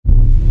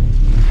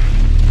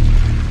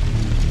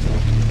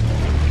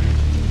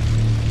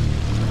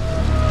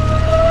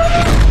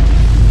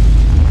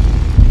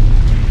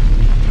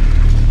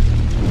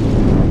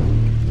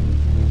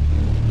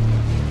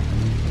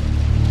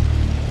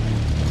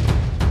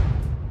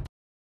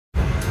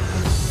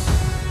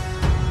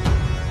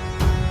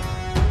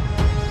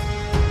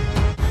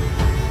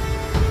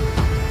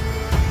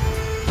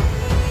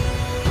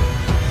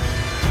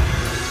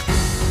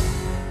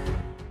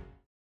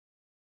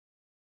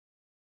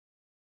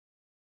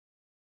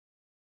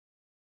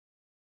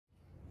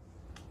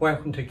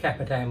Welcome to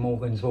Capitan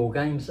Morgan's War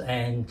Games,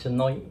 and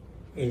tonight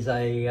is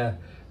a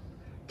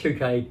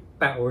 2K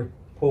battle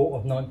report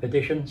of 9th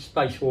edition,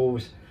 Space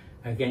Wars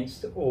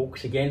against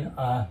Orcs again.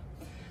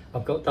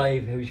 I've got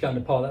Dave, who's going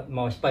to pilot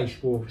my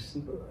Space Wars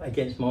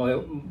against my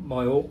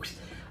Orcs.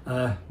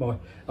 I've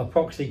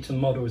proxied some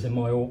models in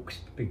my Orcs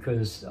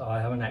because I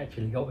haven't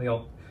actually got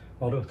the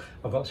models.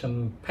 I've got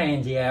some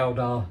Pansy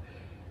Eldar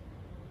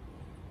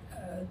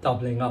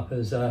doubling up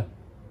as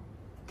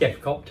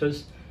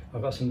Deathcopters.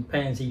 I've got some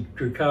Pansy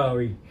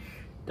Drukhari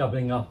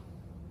doubling up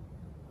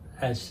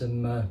as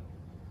some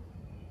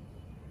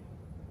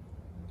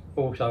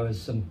also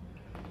as some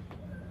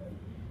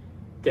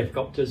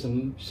Deathcopters,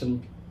 and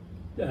some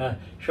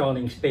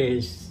Shining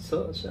Spears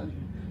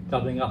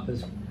doubling up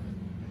as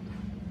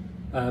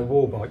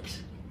war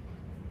bikes.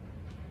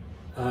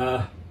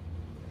 Then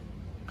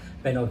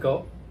I've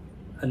got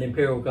an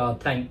Imperial Guard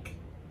tank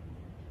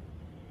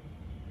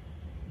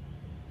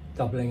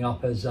doubling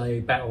up as a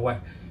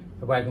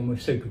wagon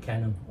with super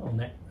cannon on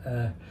that.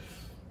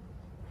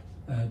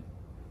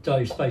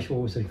 Those Space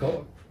Wars have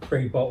got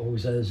 3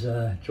 bottles as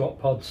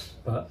drop pods,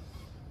 but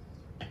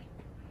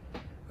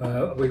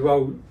we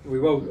rolled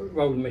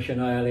the mission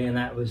early, and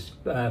that was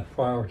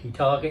priority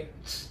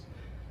targets,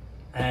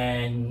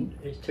 and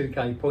it's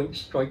 2K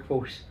points strike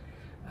force,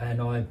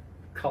 and I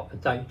cut the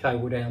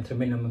table down to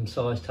minimum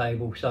size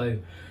table so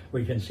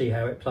we can see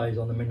how it plays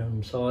on the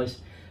minimum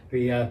size.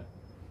 In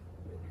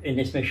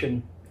this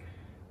mission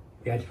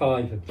we had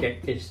 5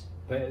 objectives,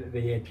 but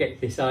the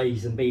objectives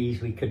A's and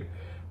B's we could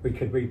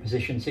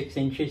reposition 6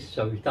 inches,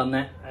 so we've done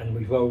that and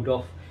we've rolled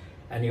off,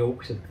 and the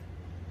Orcs have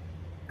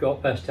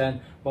got first turn.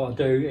 What I'll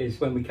do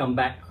is when we come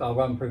back I'll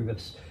run through the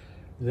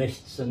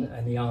lists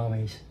and the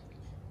armies.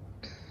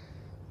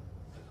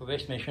 For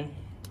this mission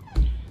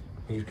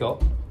we've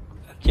got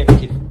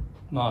objective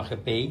marker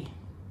B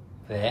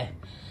there,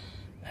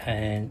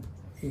 and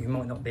you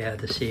might not be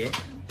able to see it,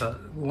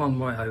 but one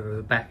right over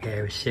the back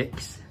there is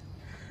 6.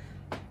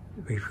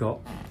 We've got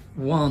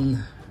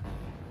 1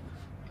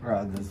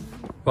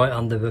 right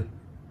under the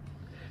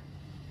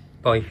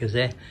bikers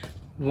there,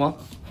 one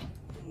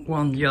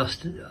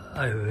just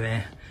over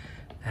there,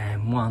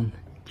 and 1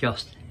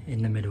 just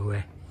in the middle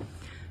there,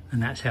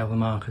 and that's how the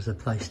markers are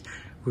placed.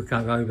 We'll go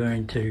over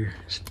into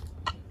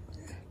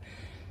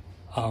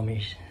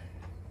armies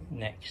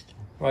next.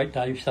 Right,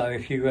 Dave, so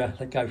if you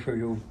go through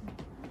your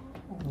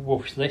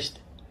Wolf's list.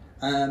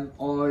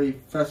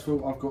 First of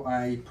all, I've got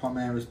a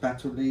Primaris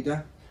battle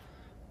leader,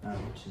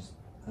 which is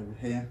over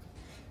here,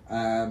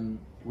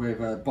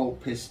 with a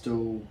bolt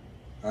pistol,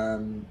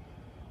 and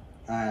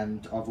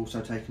I've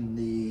also taken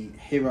the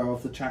hero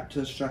of the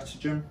chapter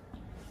stratagem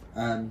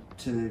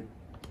to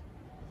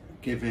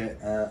give it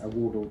a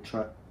warlord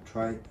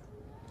trait.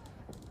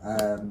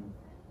 My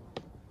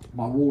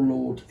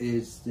warlord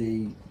is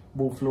the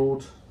wolf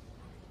lord,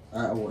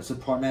 or it's a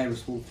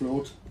Primaris wolf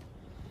lord.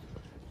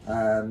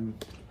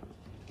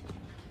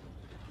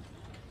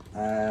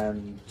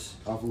 And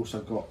I've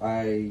also got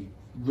a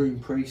Rune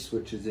Priest,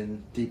 which is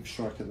in deep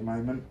strike at the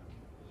moment.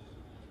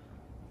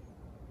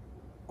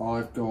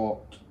 I've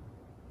got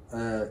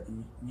a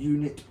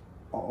unit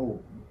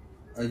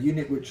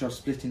which I've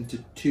split into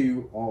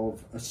 2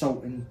 of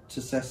assault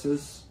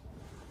intercessors.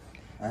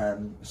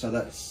 So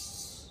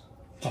that's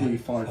 2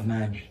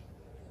 5-man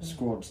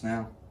squads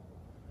now.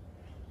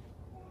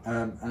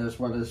 And as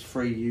well as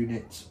 3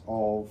 units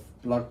of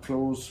blood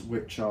claws,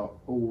 which are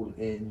all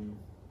in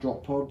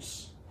drop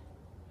pods.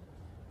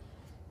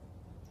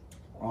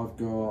 I've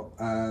got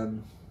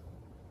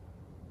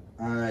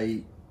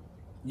a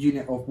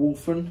unit of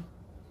Wolfen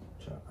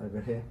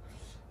over here.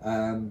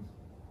 1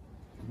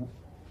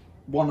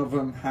 of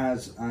them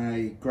has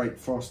a Great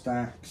Frost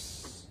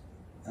Axe,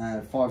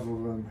 5 of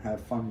them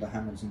have Thunder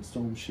Hammers and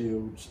Storm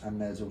Shields,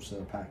 and there's also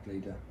a pack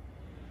leader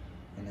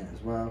in it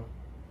as well.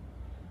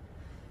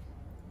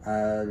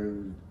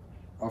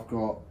 I've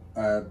got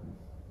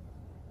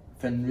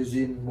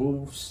Fenrisian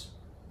Wolves.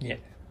 Yeah.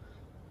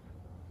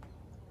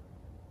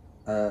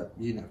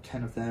 Unit of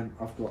 10 of them.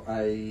 I've got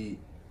a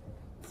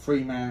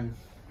 3-man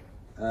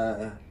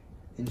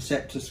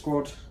Inceptor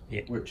squad,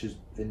 yeah, which is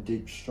in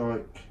deep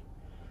strike.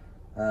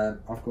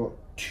 I've got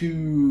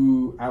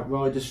 2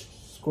 Outrider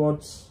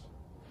squads.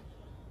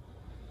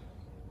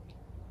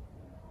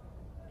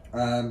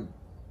 All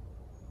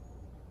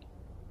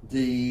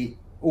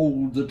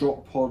the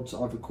drop pods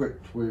I've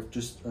equipped with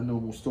just a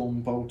normal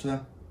Storm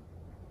Bolter.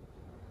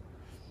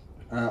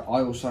 I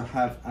also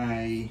have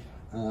a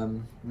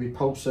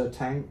Repulsor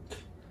tank,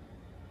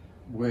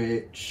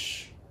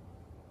 which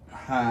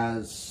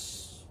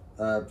has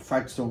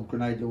Fragstorm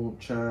grenade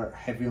launcher,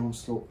 heavy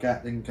onslaught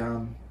Gatling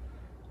gun,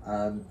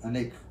 an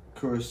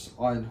Icarus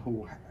Iron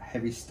Hall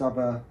heavy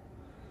stubber.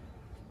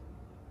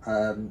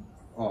 I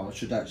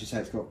should actually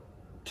say it's got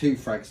 2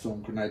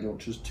 Fragstorm grenade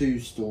launchers,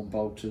 2 Storm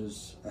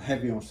Bolters, a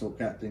heavy onslaught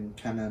Gatling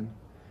cannon,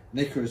 an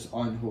Icarus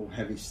Iron Hall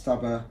heavy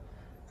stubber,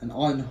 an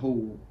Iron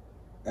Hall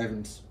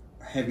Evans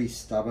heavy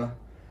stubber,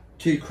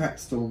 2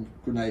 Crackstorm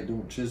grenade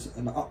launchers,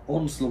 an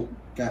onslaught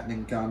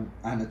Gatling gun,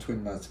 and a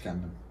twin las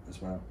cannon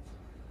as well.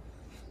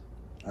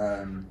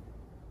 and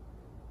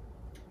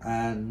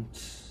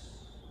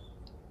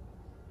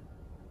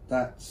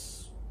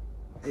that's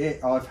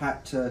it. I've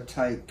had to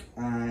take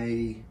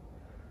a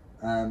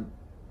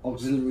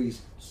auxiliary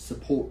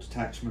support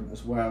detachment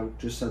as well,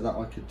 just so that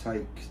I could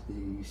take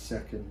the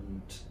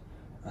second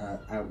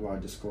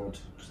outrider squad,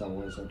 because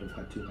otherwise I'd have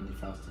had too many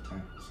fast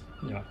attacks.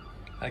 Yeah.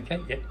 Okay.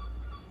 Yeah.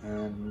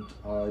 And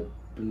I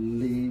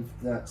believe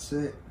that's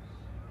it.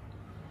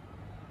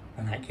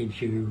 And that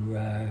gives you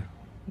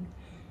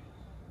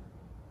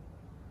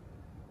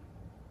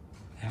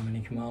how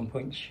many command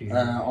points?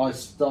 I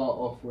start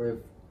off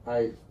with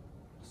 8.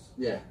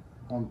 Yeah,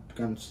 I'm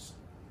going to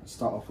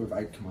start off with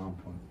 8 command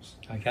points.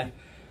 Okay.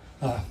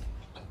 Well,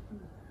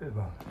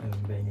 and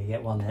then you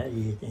get one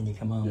in your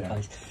command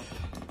phase.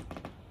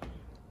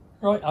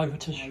 Right, over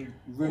to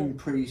Rune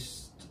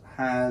Priest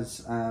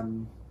has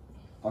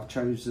I've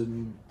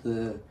chosen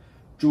the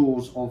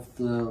Jaws of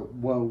the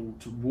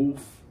World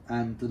Wolf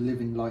and the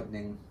Living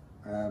Lightning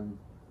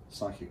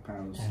psychic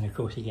powers. And of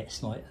course he gets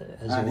smite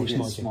as and well. he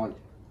gets smite.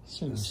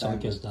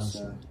 Smite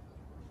does.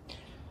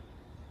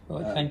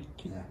 Right, thank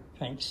you. Yeah.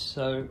 Thanks.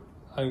 So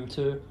over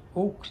to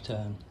Orc's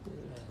turn.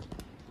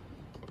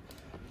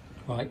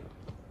 Right,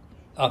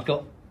 I've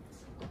got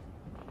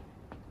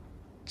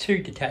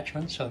 2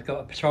 detachments. I've got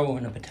a patrol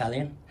and a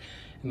battalion.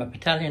 In my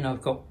battalion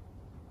I've got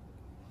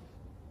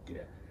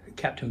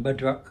Captain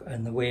Budruck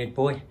and the Weird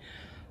Boy.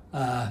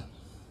 I've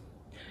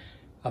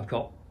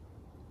got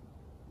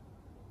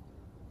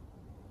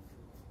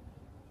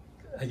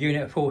a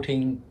unit of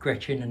 14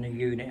 Gretchen and a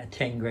unit of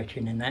 10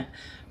 Gretchen in that,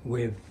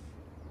 with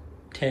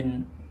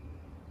 10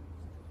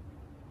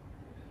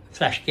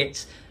 flash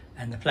kits,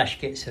 and the flash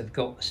kits have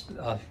got,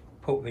 I've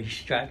put with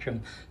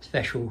Stratrum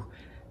special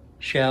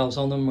shells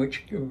on them,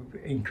 which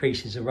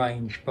increases the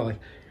range by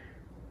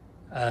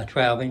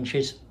 12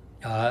 inches.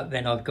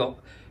 Then I've got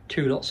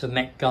 2 lots of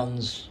mech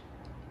guns,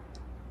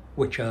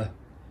 which are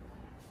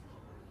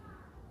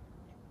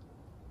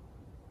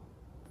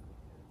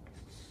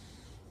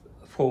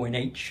 4 in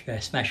each,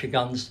 smasher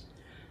guns,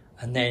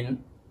 and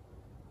then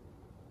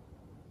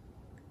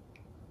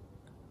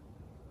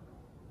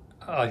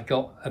I've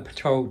got a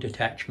patrol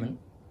detachment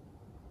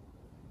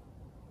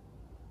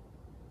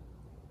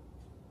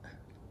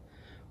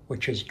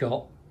which has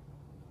got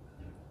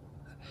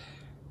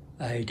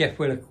a Death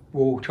Wheeler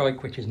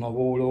Trike, which is my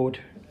warlord.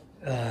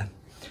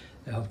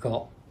 I've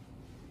got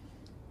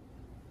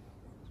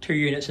 2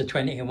 units of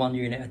 20 and 1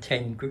 unit of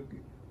 10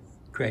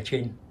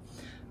 Gretchen.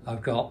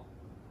 I've got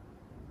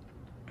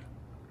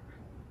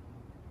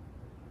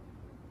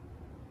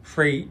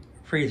 3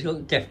 little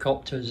Death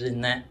Copters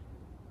in that,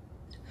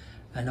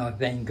 and I've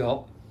then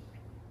got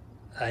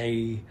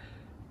a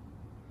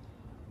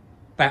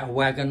battle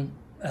wagon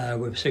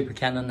with super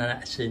cannon, and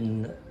that's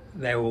in,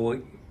 they're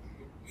all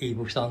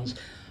Evil Sons.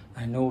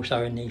 And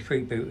also in the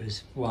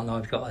freebooters one,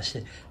 I've got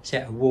a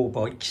set of war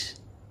bikes,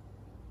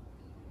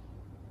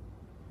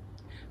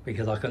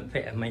 because I couldn't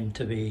fit them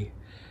into the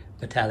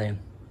battalion.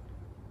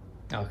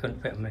 I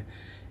couldn't fit them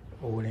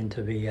all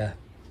into the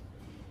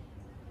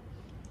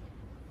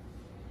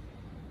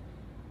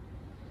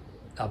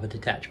other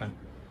detachment.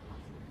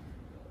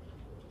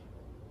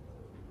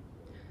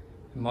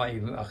 Might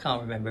even, I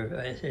can't remember,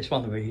 it's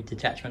one of the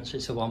detachments,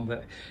 it's the one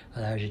that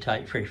allows you to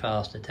take 3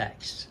 fast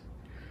attacks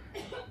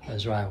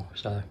as well.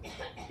 So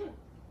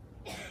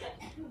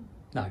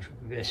no,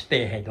 a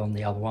spearhead on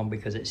the other one,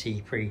 because it's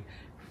E3,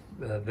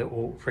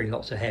 all 3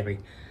 lots of heavy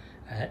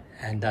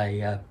and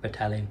a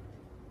battalion.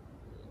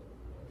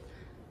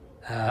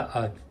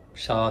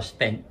 So I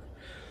spent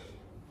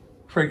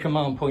 3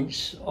 command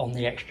points on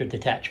the extra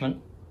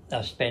detachment.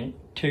 I spent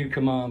 2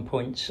 command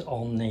points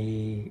on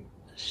the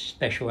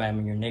special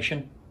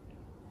ammunition,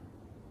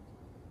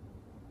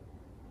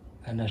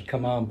 and a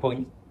command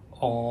point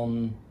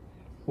on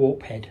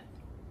Warphead,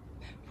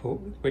 for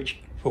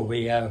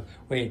the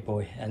Weird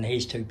Boy, and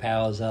his 2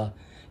 powers are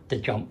the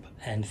jump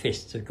and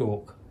Fists of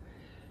Gork,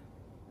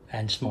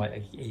 and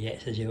smite he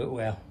gets as you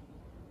well.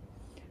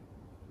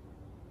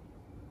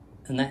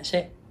 And that's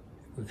it.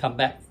 We'll come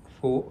back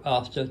for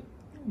after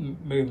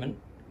movement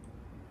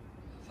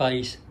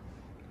phase.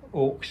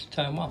 Orcs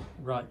turn 1.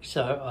 Right,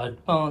 so I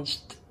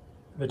advanced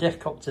the Death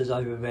Copters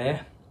over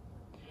there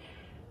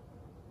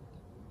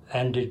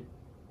and the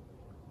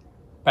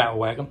battle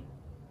wagon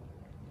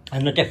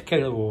and the Death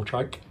Killer War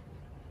Trike,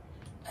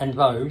 and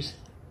those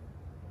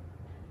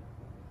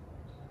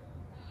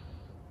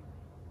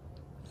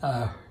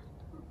Death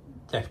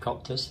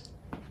Copters.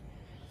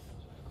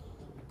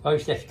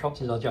 Those Death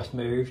Copters I just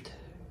moved.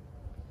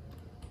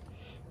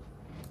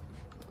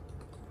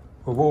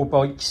 The war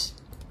bikes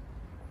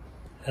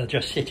are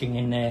just sitting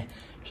in there,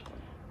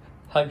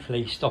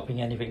 hopefully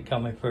stopping anything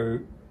coming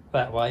through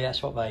that way.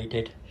 That's what they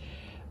did.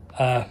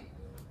 The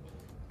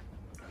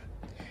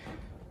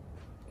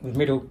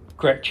middle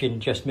Gretchen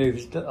just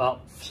moved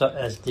up, so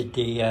as did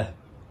the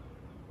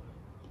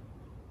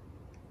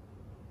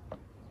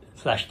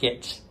flash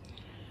kits,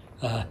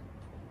 and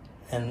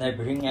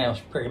everything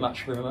else pretty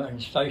much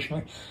remained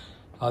stationary.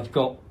 I've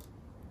got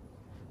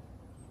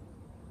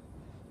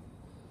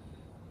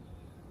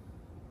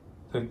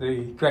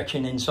the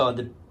Gretchen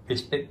inside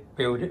this bit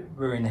build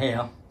we're in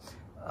here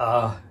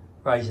are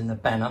raising the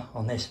banner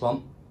on this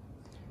one,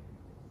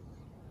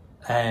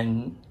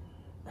 and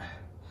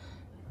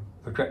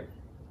the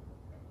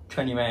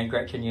 20-man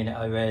Gretchen unit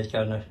over there is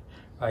going to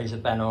raise a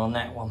banner on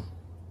that one,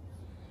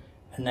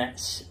 and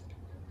that's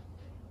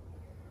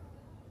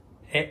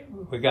it.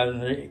 We're going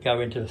to go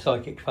into the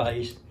psychic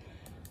phase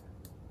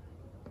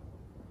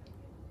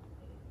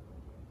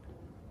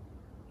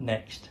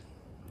next.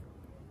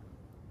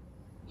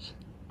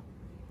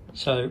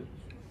 So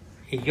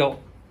he got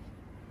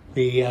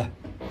the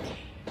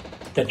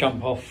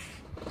jump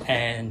off,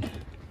 and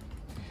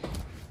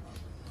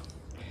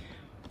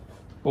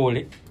all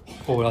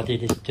I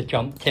did is to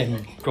jump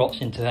 10 drops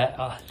into that,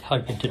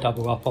 hoping to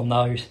double up on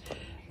those,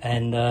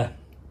 and on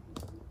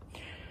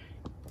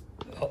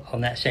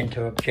that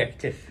centre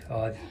objective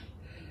I've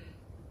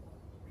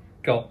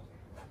got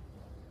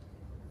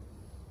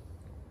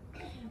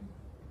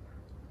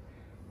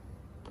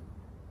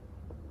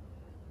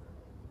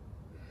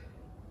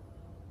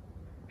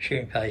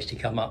shooting phase to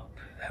come up,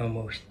 and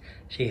we'll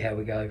see how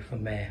we go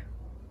from there.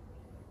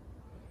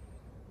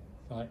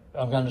 Right,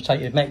 I'm going to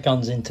take the mech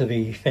guns into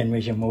the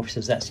Fenrisian Wolves,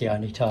 as that's the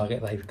only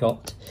target they've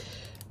got.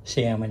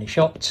 See how many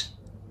shots.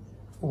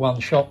 One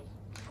shot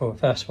for the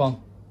first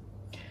one.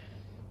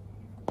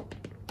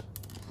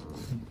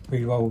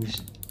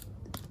 Rerolls.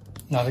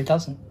 No, he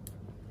doesn't.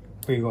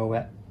 Reroll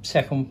that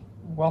second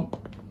one.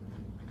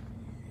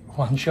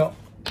 One shot.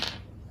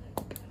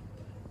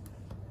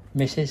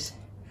 Misses.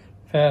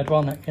 Third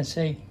one, I can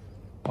see.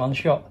 One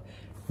shot.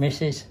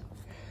 Misses.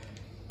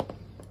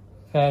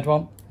 Third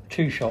one.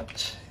 2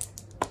 shots.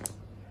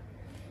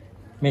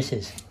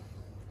 Misses.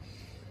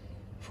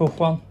 Fourth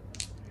one.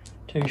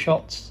 2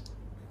 shots.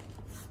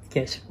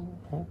 Gets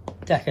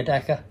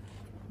Daka.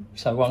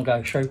 So one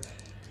goes through.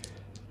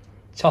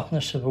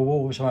 Toughness of the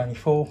walls are only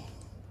 4.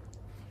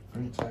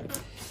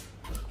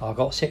 I've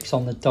got 6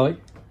 on the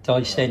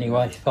dice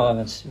anyway. 5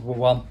 and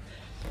 1.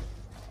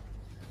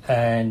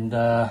 And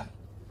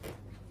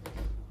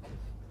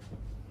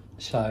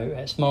so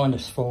it's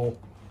 -4.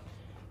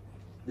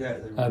 Yeah,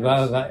 they've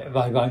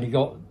only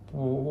got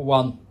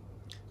 1.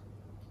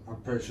 I'm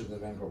pretty sure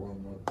they've only got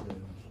 1 more. Yeah.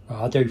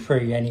 I'll do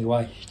 3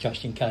 anyway,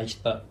 just in case,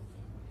 but...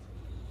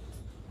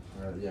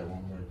 yeah, 1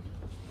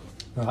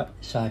 more. Right,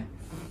 so...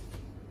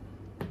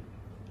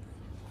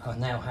 I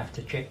now have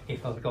to check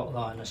if I've got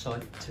line of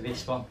sight to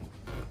this one.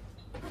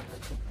 So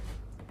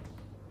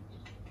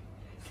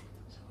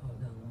I've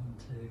done 1,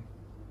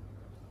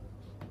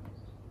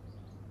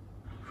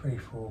 2, 3,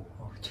 4,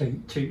 or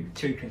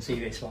 2 can see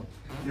this one.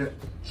 Yeah.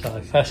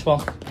 So first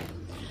one,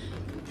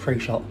 3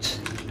 shots.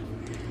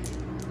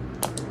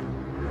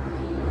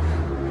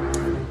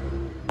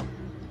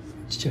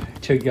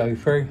 Two go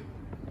through.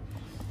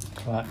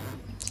 Right,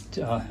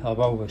 I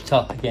roll with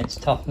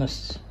against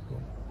toughness.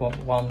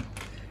 1,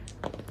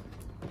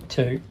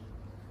 2.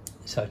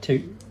 So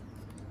two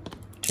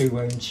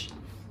wounds.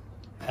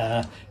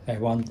 I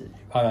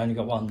only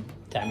got 1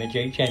 damage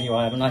each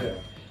anyway, haven't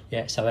I?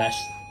 Yeah. So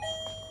that's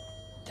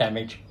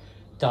damage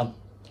done.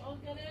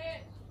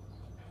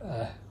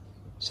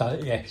 So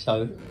yeah,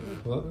 so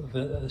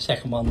the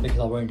second one, because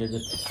I wounded the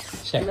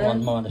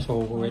second one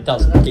 -4, it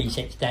does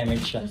D6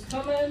 damage, and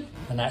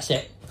that's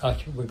it.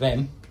 With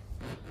them,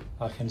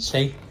 I can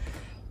see.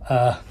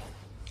 Go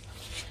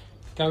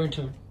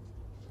into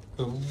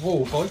the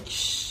wall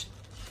bikes.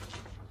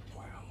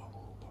 Where are my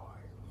wall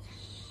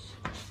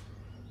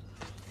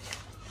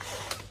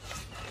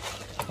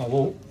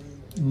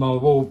bikes? My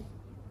wall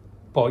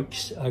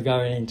bikes are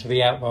going into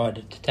the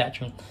outrider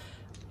detachment.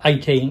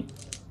 18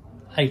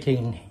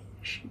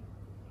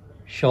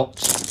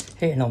 shots,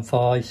 hitting on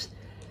 5s.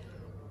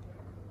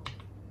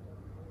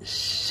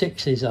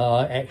 6s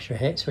are extra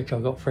hits, which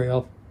I've got 3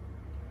 of.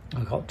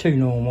 I've got 2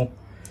 normal.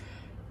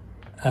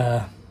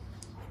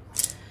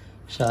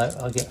 So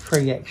I get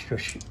 3 extra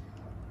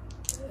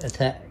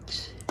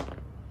attacks,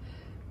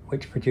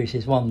 which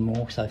produces 1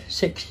 more. So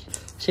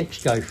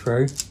 6 go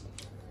through.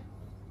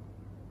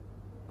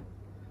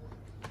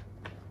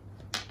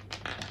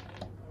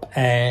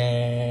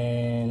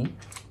 And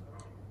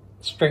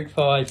strength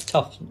 5,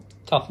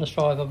 toughness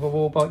 5 of a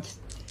war bike.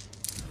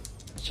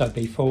 So it'd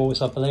be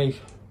 4s, I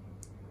believe.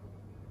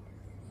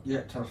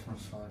 Yeah,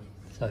 toughness 5.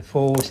 So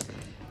 4s.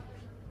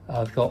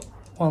 I've got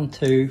 1,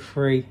 2,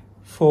 3,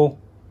 4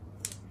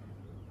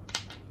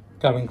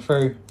 going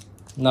through.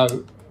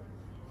 No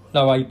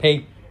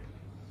AP.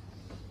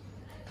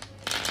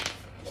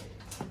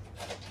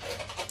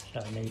 So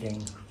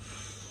needing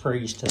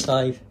 3s to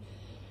save.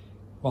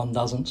 1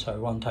 doesn't, so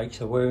 1 takes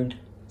a wound.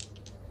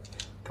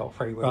 Got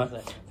 3 wounds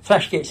there.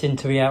 Flash gets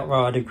into the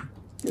outrider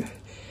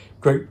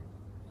group.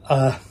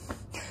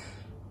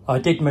 I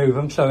did move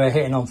them, so they're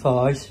hitting on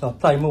 5s. I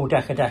play more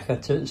Daka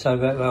so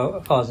that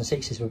 5s and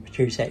 6s will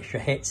produce extra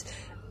hits.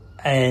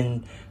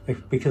 And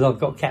because I've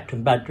got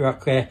Captain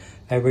Badrock there,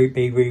 they will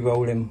be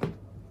re-rolling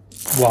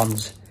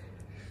 1s.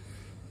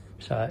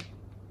 So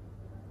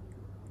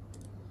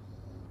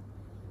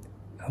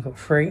I've got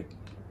 3,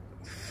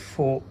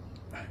 4,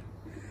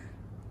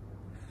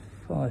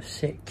 5,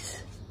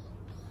 6,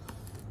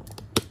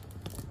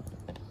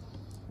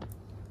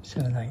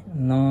 7, 8,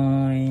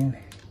 9,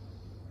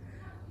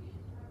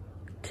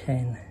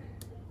 10.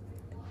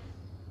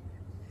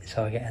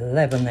 So I get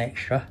 11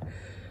 extra.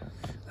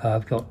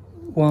 I've got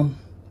 1,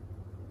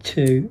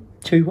 2,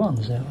 2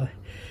 ones that way.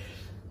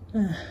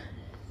 That's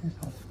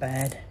not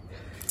bad.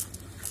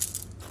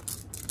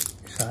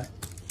 So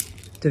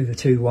do the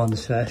 2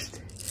 ones first.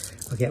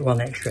 I'll get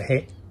 1 extra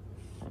hit,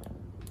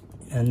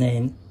 and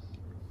then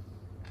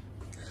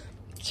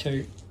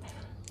 2,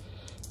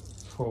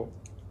 4,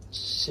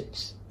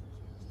 6,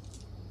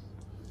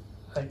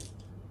 8,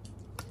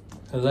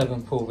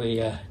 11 for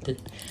the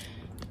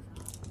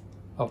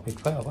I'll be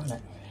 12, won't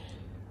it?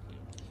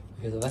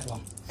 Because of that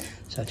one.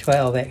 So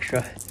 12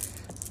 extra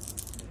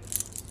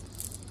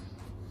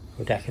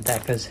for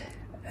dakas,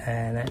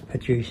 and that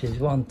produces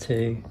 1,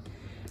 2,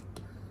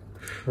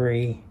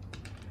 3,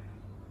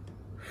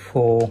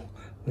 4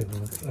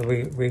 with a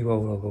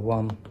reroll of a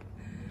 1.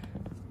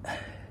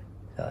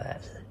 So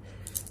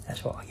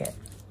that's what I get.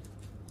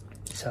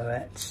 So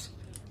that's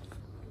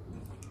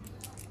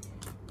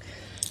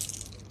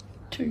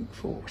 2,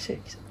 4,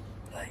 6,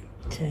 8,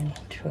 10,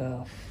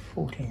 12,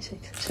 14,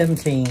 16,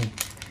 17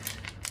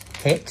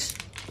 hits.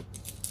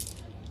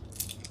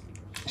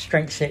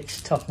 Strength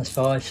 6, toughness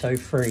 5, so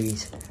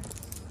freeze.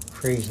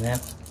 Freeze now.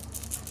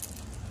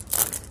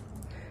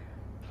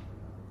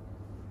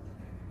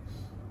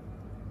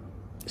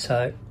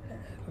 So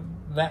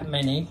that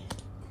many.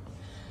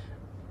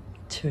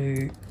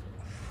 2,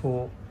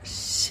 4,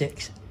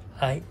 6,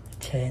 8,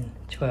 10,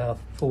 12,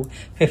 14,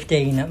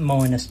 15 at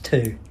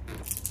 -2.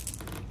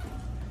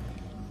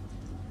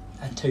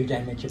 And 2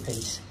 damage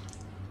apiece.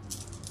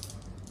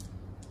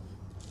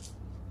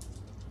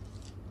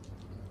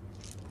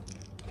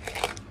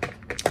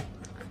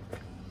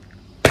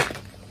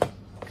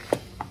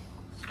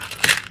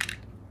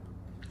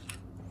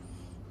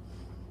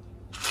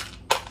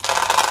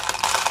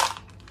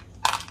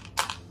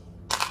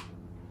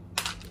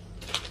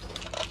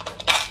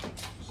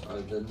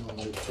 So they're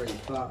normally 3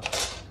 plus.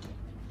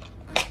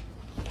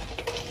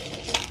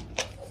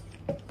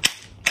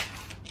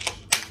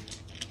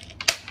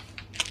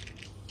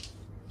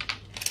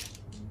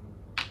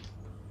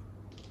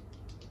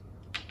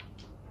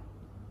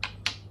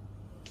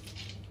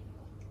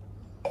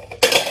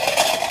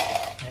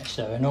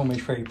 So normally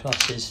 3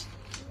 pluses.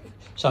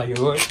 So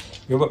you're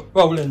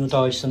rolling the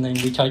dice, and then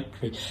we take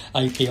the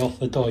AP off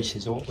the dice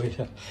is what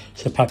we're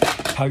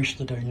supposed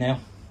to do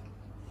now.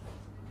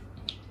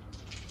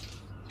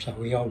 So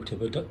we alter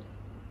the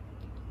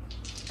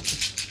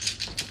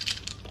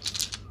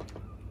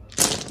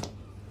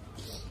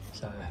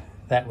so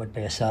that would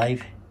be a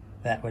save,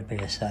 that would be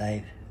a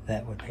save,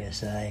 that would be a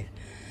save,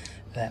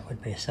 that would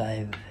be a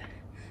save,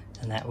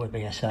 and that would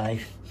be a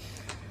save.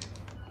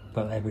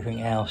 But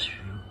everything else,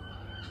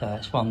 so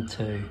it's 1,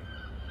 2,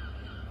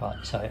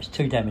 right, so it's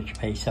 2 damage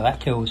apiece, so that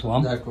kills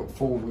 1. They've got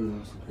 4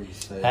 wounds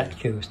apiece. So that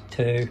kills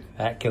 2,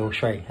 that kills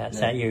 3, that's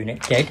that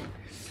unit dead.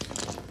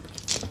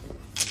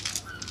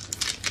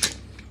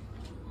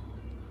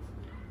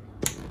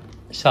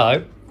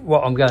 So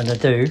what I'm going to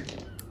do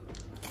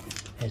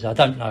is, I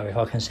don't know if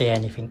I can see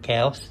anything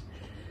else.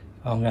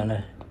 I'm going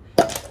to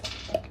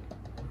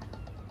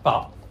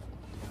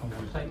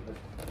take the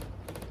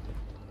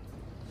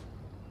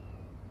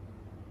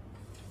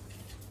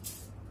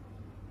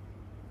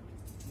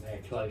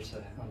they're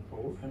closer,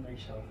 unfortunately,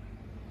 so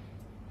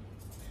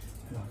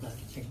and I don't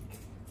think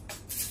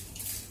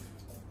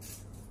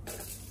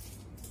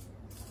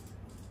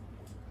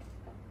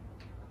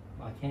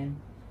I can.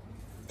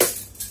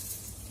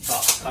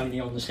 But only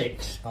on the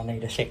 6. I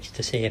need a 6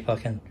 to see if I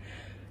can,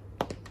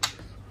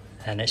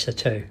 and it's a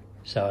 2,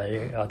 so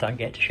I don't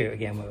get to shoot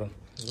again with them.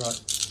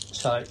 Right,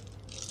 so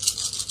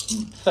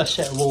first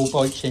set of wall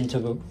bites into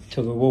the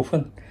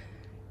wolfen.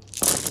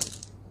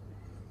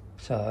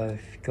 So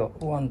I've got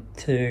 1,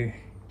 2,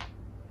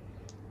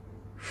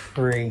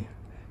 3,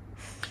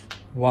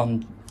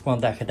 1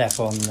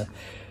 daka on the,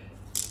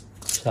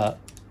 so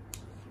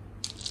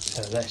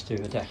let's do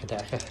a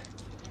daka,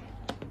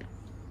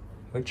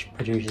 which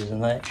produces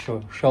an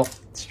extra shot.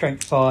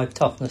 Strength 5,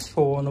 toughness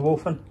 4 on the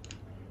wolfen.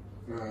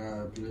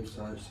 I believe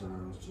so, so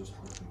I was just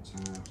looking at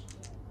something else.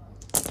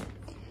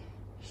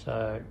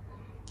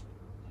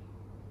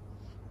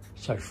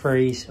 So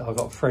freeze, I've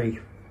got 3.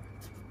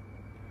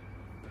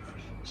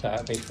 So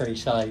that'd be 3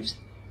 saves.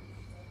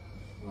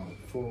 Right,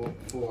 4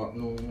 up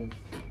normal.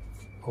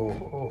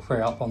 Or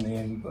 3 up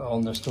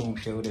on the storm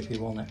shield if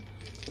you want it.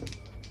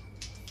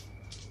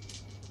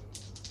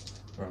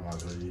 I might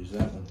as well use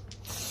that one.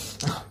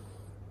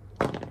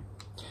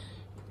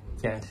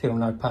 Yeah, feel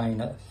no pain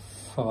at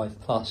 5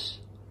 plus.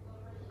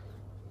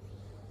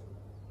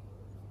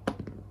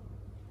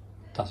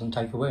 Doesn't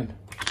take a wound.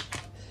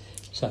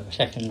 So the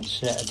second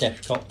set of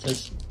death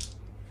copters,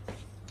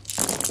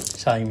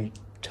 same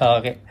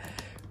target.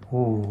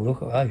 Ooh,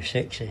 look at those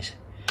 6s.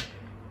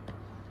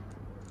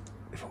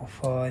 4,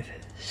 5,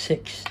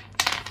 6.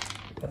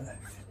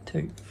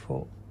 2,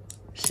 4,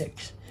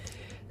 6.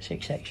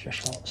 6 extra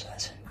shots.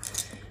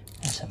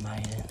 That's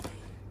amazing.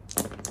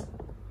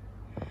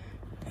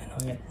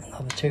 I get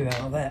another 2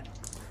 out of that.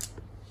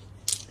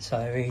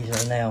 So these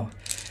are now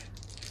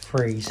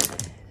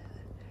 3s.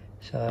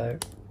 So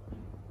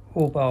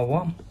all bar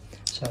 1.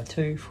 So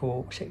 2,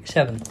 4, 6,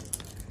 7.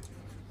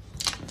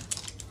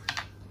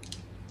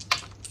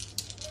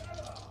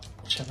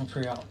 7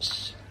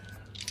 3-ups.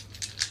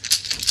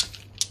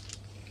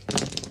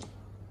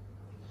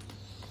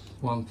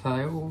 1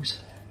 fails.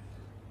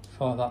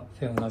 5 up,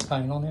 feel no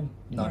pain on him.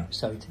 No,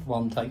 so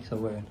 1 takes a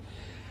wound.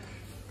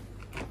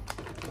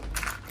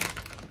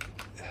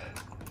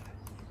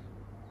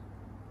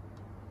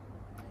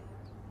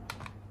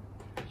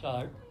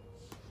 So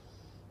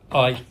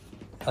I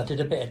did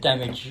a bit of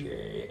damage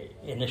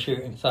in the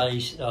shooting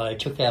phase. I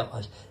took out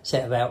a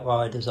set of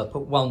outriders. I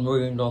put 1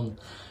 wound on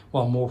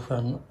 1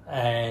 wolfen,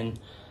 and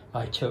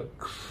I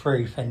took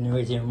 3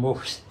 Fenrisian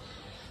wolves,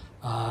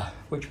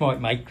 which might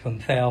make them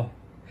fail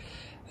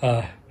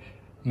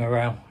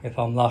morale if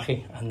I'm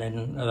lucky, and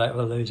then that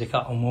will lose a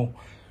couple more,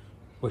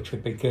 which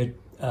would be good.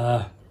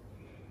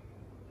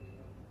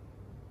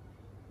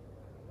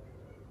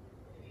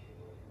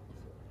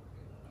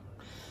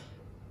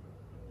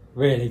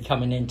 Really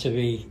coming into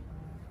the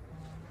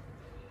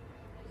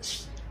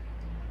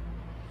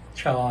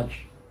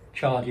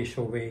charges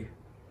will be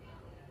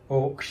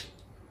orks,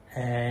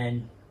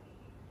 and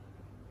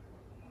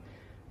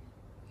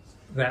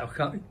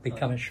that'll be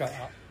coming straight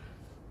up.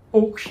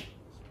 Orks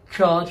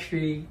charge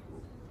the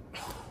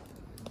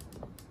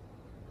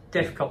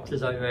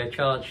Deathcopters over there,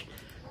 charged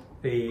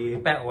the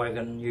battle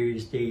wagon,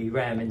 used the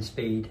ramming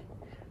speed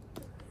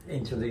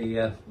into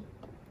the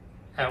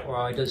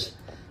outriders.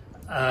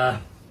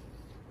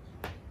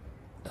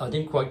 I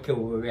didn't quite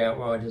kill the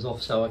outriders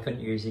off, so I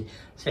couldn't use the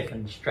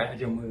second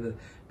stratagem with the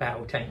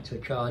battle tank to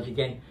charge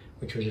again,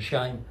 which was a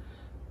shame.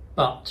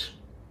 But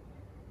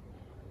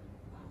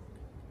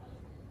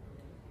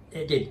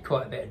it did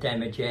quite a bit of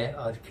damage. Yeah,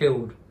 I've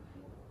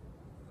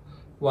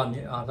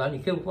only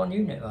killed 1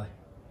 unit though.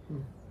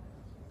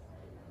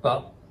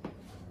 But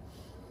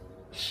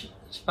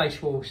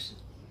Space Wolves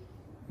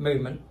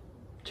movement,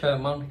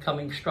 turn 1,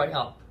 coming straight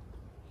up.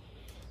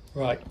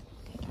 Right.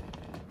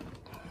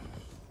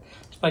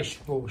 Space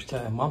Wolves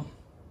turn 1.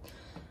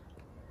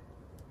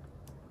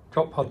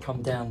 Drop pod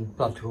come down,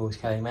 Blood Claws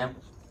came out.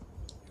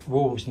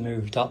 Wolves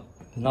moved up,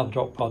 another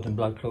drop pod and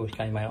Blood Claws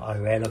came out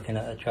over there, looking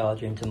at a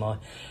charge into my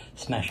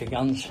smasher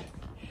guns.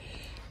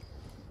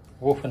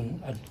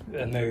 Wolfen had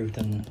moved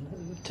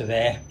to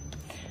there.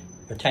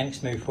 The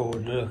tanks moved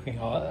forward, looking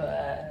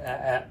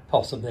at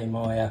possibly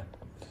my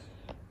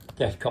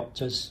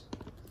Deathcopters.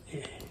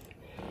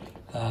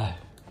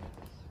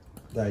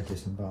 They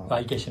disembarked.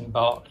 They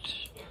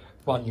disembarked.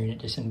 1 unit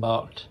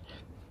disembarked.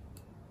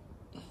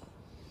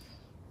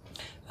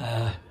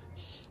 And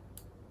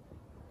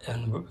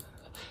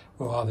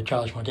will either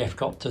charge my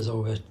Deathcopters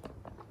or the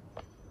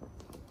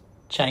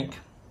tank.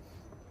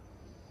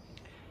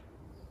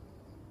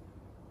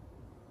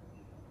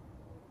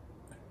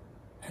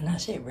 And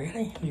that's it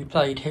really. You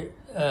played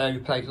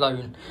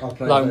Lone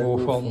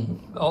Wolf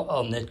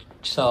on the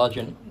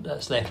sergeant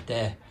that's left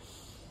there.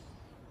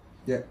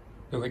 Yeah.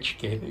 Which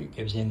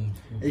gives him.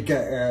 He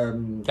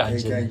gained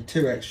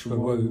 2 extra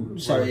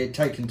wounds. So he'd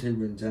taken 2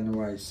 wounds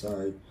anyway.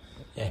 So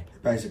yeah,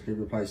 it basically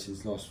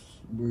replaces lost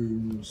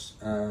wounds.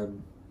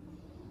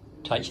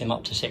 Takes him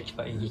up to 6,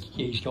 but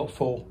he's got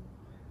 4.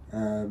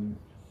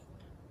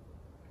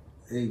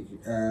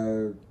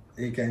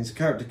 He gains a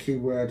character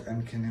keyword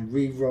and can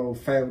re-roll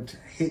failed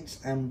hits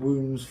and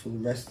wounds for the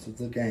rest of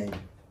the game.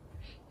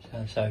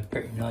 So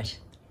pretty nice.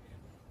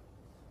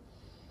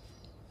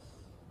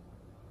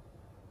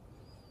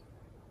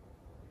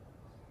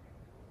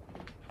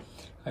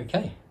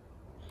 Okay.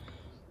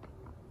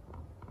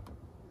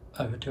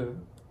 Over to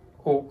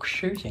orc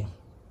shooting.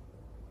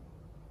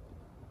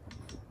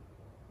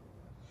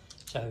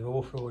 So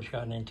all 4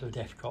 going into the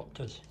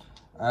Deathcopters.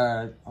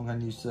 I'm going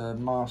to use the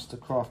master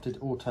crafted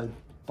auto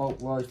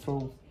bolt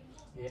rifle,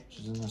 yep, which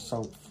is an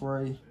assault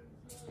 3.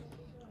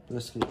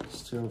 Ballistic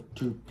skill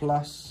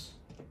 2+.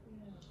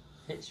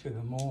 Hits with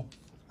a more.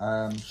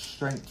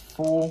 Strength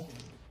 4.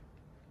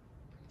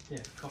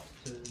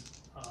 Deathcopters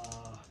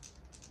are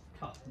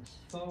toughness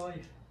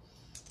 5.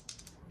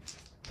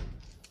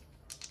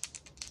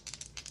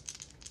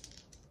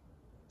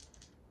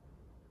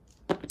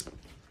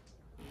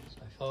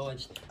 So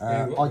 5s.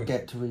 I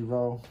get to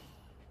re-roll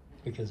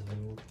because of the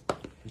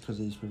because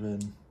he's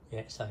within.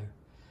 Yeah, so.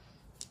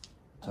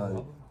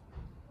 No,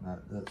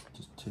 that's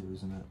just 2,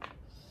 isn't it?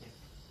 Yeah.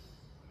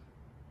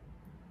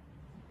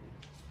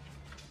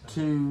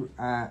 2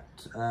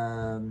 at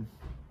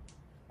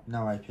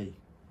no AP.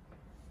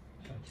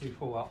 So 2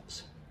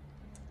 4-ups.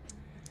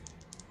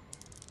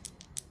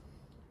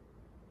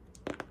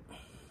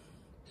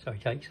 So he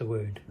takes a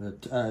wound.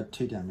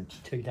 2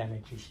 damage. 2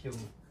 damage. He's still.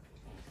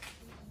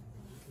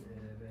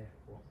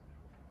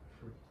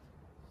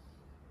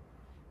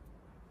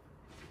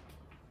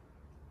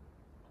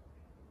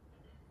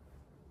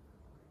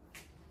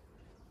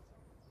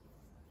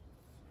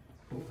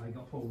 They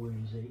got 4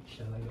 wounds each,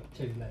 so they got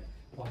 2 left.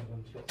 One of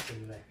them's got 2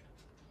 left.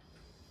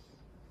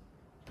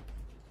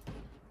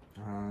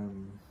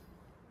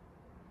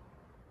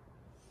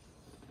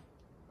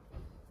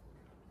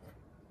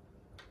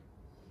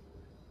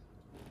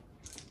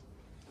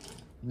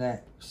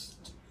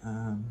 next,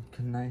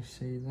 can they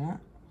see that?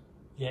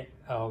 Yeah,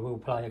 I will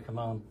play a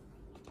command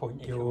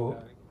point.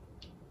 Your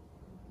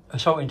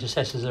assault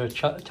intercessors are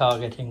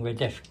targeting with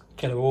Death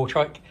Killer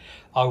Wartrike.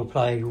 I will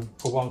play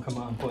for 1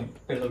 command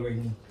point,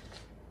 billowing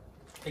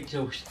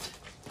exhaust,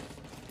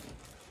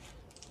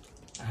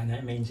 and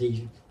that means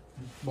he's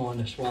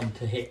 -1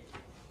 to hit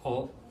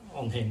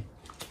on him.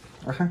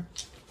 Okay.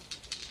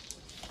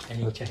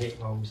 Any to hit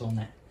rolls on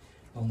that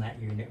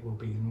unit will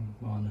be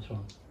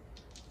 -1.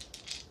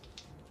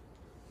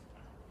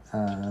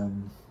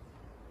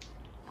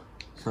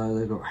 So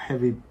they've got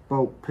heavy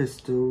bolt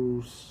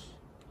pistols.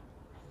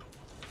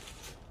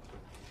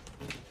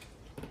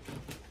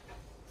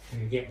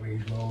 You get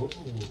reroll, or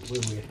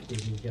will we have to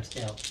be just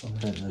out from I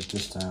think they're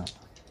just out.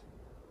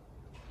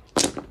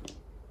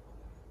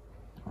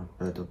 I'd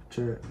better double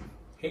check.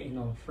 hitting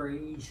on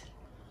 3s.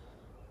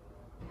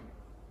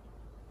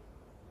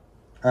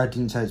 I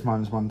didn't say it's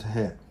 -1 to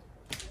hit.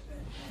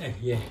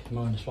 Yeah,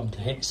 -1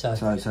 to hit. So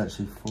it's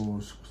actually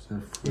 4s.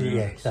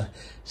 Yeah.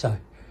 So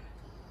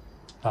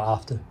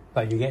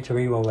but you get to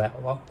reroll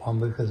that one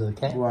because of the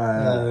cat.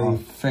 Well, I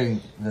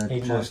think they're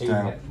just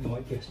out. It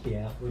might just be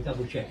out. We'll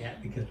double check that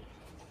because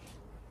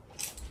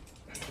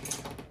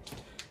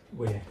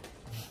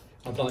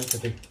I'd like to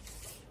be.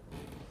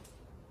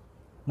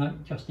 No,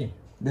 just in.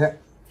 Yeah.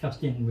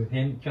 Just in with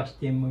him.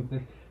 Just in with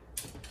the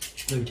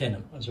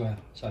lieutenant as well.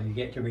 So you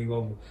get to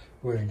reroll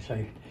wounds.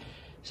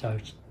 So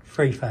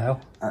 3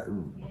 fail.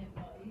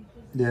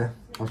 Yeah,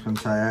 I was going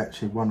to say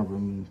actually one of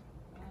them.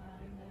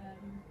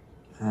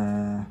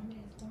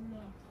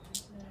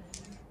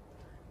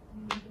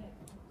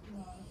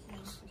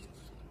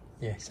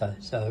 Yeah, so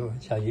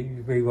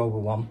you re-roll a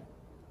 1.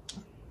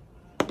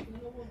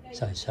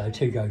 So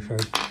 2 go through.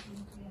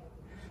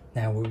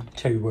 Now you got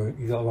to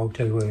roll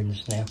 2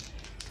 wounds now.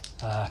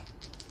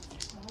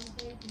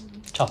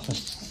 Toughness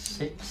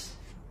 6,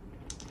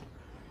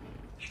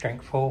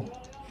 strength 4,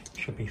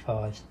 should be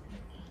 5s.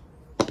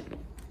 You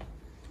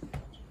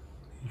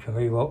can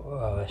re-roll.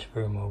 Oh, this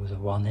re-roll was a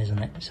 1, isn't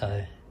it?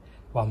 So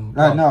 1.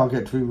 No, I'll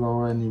get to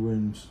re-roll any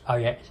wounds. Oh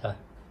yeah,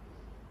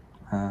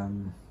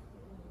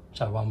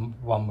 so one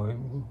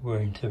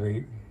wound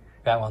to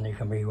that one you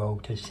can re-roll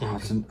to see.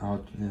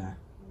 Yeah.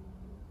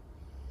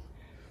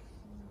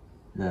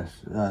 Yes.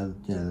 Yeah.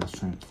 That's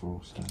strength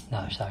 4. So.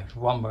 No, so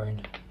 1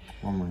 wound.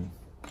 1 wound.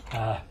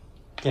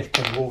 Death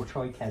Killer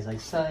Wartrike has a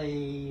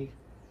save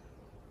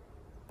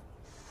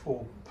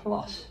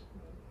 4+.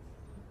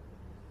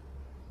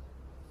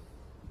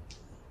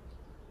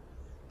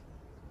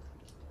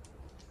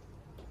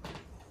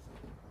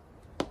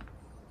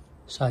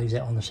 Saves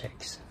it on the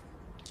 6.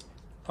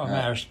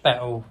 Primaris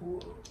battle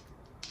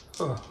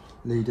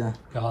leader.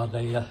 Guard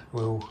leader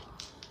will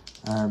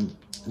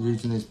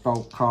using his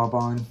bolt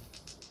carbine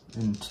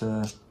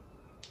into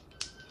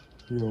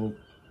your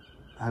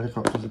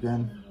helicopters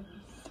again.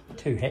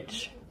 2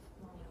 hits.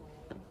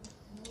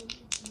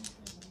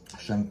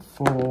 Strength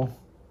 4.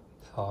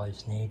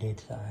 5's needed,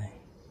 so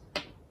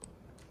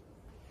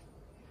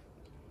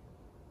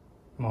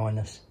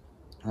minus.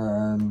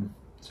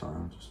 Sorry,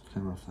 I just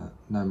came off that.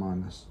 No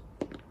minus.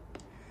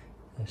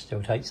 It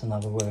still takes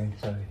another wound,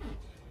 so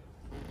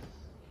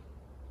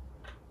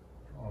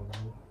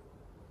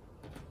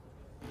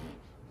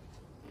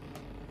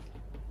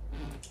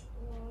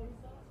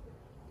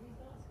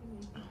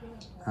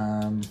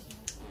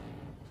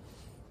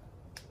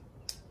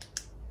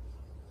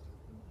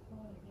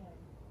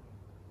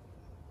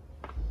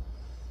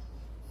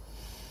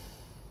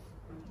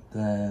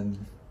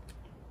then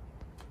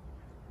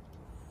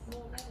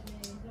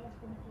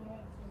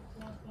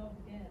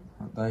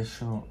they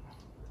shot.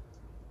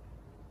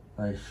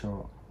 They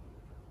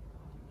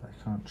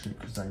can't shoot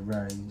because they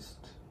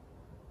raised.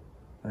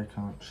 They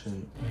can't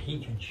shoot.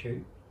 he can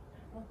shoot.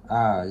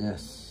 Ah,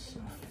 yes.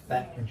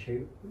 That can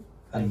shoot.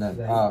 And then,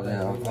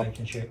 they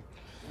can shoot.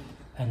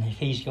 And if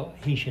he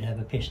should have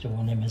a pistol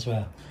on him as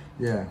well.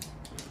 Yeah.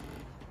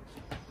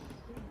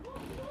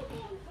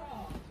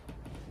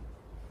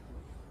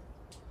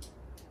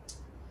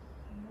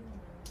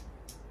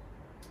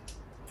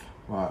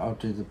 Right, I'll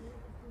do the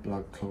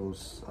blood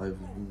claws over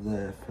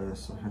there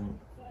first, I think,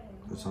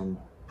 because I'm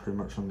pretty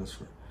much on this.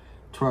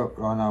 12.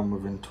 Right now I'm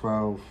within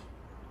 12.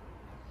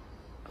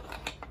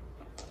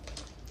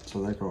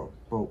 So they got a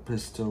bolt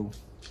pistol.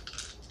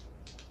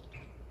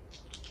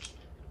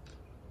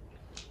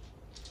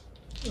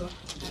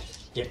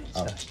 Yeah.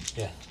 Oh.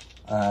 Yeah.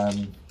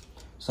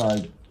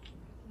 So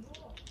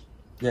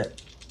yeah.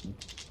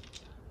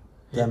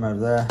 Them over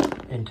there.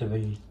 Into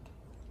the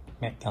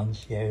mech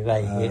guns. Yeah,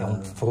 they hit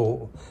on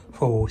 4s.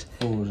 4s,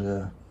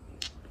 yeah.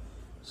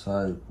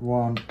 So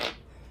 1.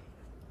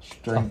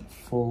 Strength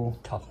 4.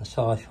 Toughness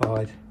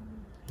 5.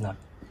 No.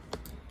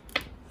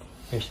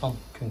 This one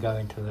can go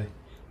into the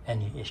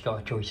it's got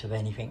a choice of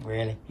anything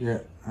really.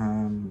 Yeah.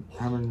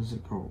 How many has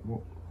it got?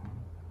 What?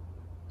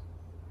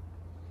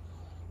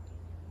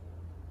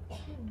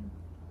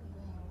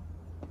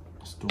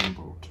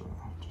 Stormbolter,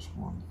 just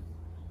 1.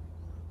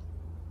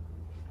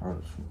 Oh,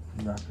 it's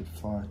rapid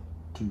fire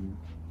 2.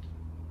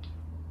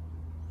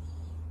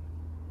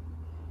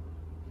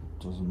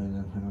 doesn't mean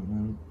anything at the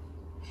moment.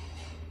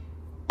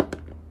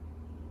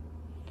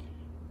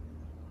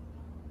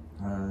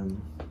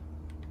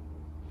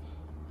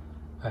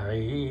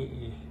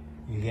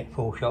 You get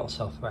 4 shots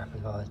off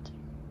rapid fire.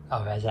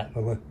 Oh, how's that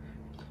for?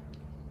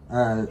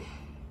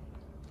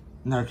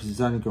 No, because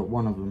he's only got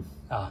one of them.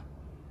 Ah.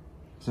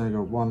 He's only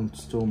got one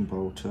storm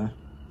bolter.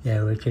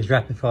 Yeah, which is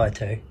rapid fire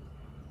too.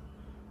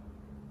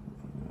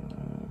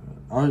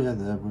 Oh yeah,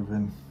 they're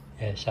within.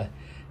 Yeah,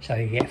 so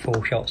you get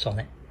 4 shots on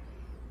it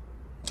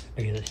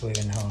because it's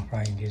within half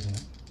range, isn't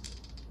it?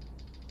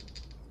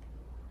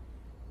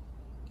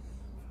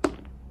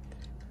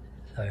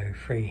 So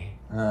 3.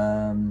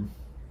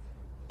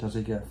 Does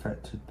he get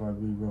affected by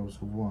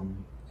rerolls of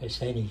 1?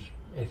 It's any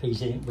if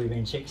he's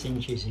within 6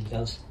 inches, he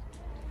does.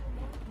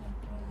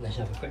 Let's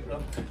have a quick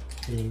look.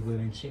 Is he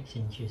within 6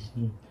 inches?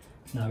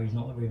 No, he's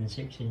not within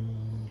 6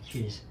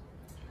 inches.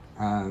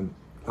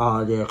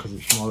 Oh yeah, because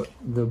it's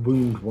the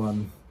wound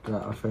one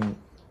that I think.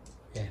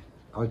 Yeah.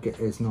 I get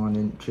is 9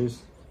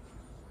 inches.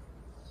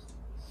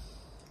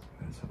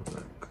 Let's have a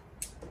look.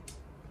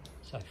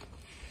 So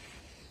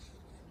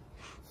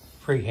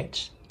 3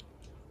 hits.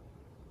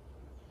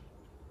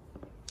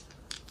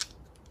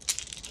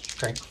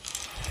 Strength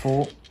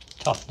 4.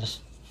 Toughness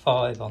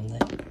 5 on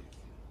there.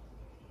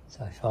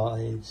 So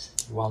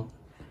 5's 1.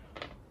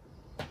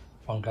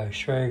 1 goes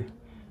through.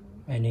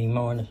 Any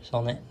minus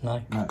on it?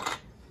 No. No.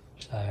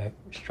 So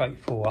straight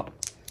 4 up.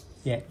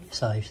 Yeah, it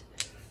saves.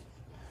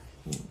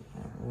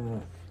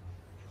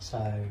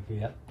 So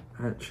yeah.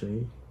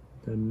 Actually,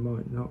 they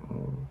might not.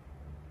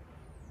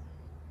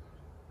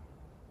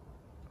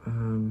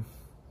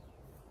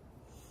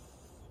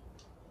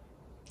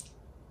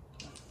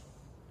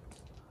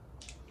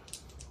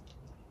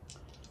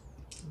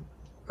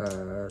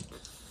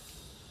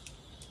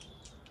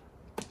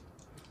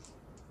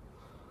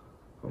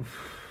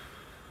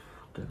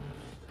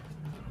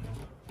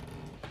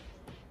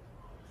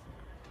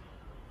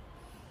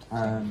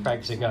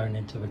 Frags are going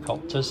into the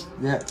copters.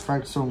 Yeah,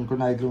 frags on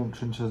grenade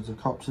launcher into the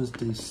copters,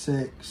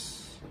 D6.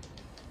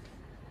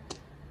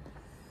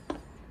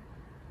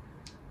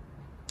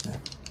 Yeah.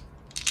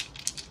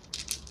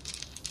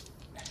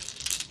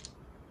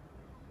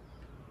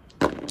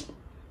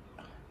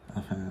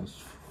 I think that's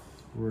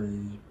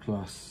 3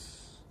 plus.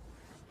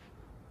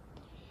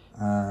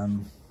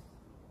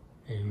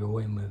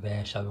 You're in with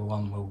there, so the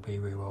 1 will be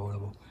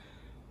rerollable.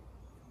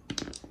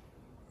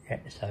 Yeah,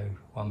 so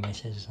 1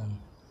 misses and.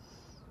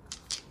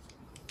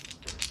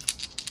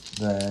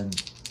 Then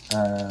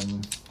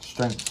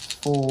strength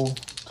 4,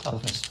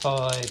 Toughness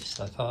 5,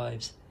 so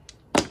 5's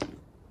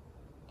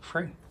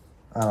 3.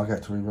 and I'll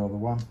get to reroll the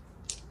 1.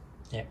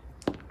 Yep.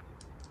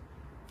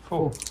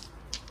 4.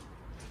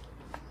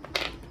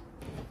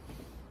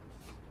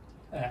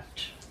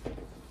 Ouch.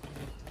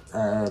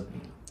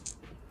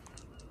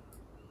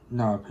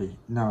 No AP,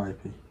 no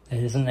AP.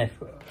 Isn't there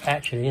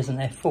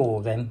 4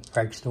 of them,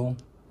 Fragstorm?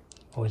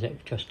 Or is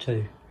it just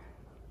 2?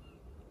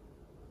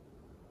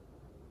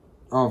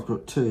 Oh, I've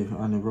got 2.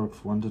 I only rolled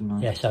for 1, didn't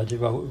I? Yeah, so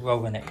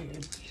rolling it.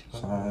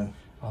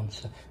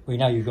 So we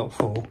know you've got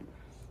 4.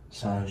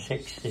 So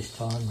 6 this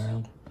time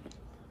round.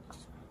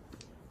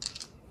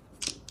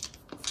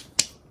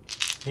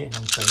 Hitting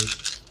on 3.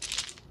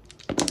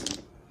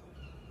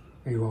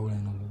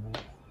 Rerolling on the wall.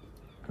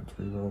 Got to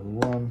reroll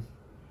the 1.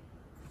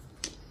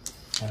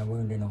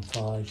 Wounding on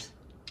 5s.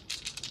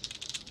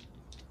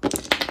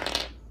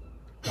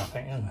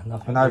 Nothing.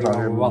 And I got to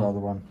reroll the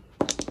 1.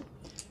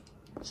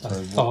 So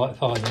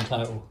 5 in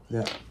total.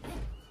 Yeah.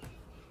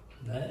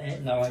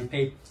 No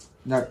AP.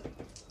 No.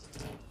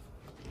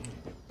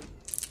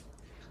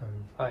 So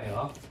they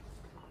are.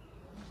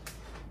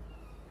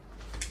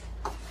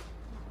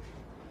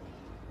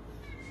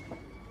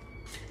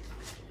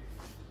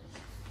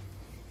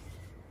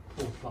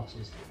 Four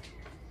pluses.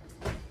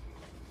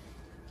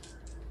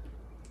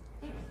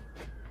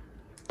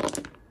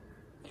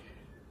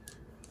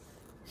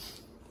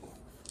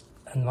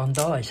 And 1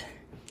 dies.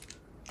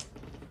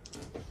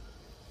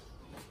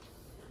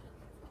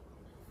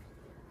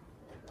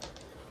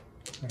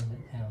 Round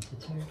it down to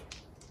 2.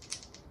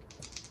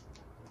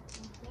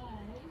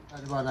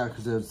 Right now,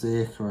 because there was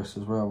the Icarus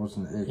as well,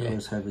 wasn't it?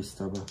 Icarus Yeah. heavy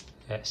stubber.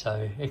 Yeah,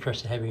 so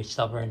Icarus a heavy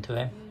stubber into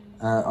him.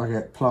 I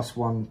get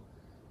 +1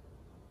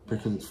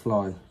 because it's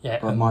fly, Yeah,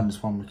 but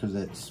 -1 because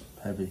it's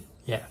heavy.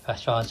 Yeah,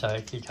 that's fine. So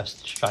you just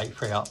straight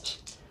 3 ups.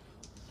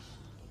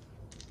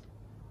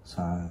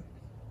 So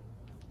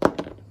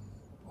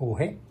All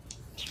hit.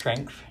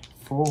 Strength.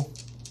 4.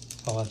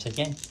 5s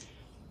again.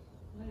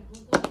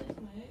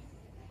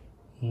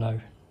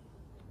 No.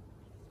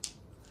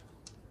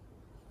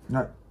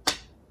 No.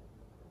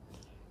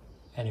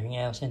 Anything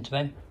else into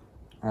them?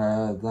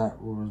 That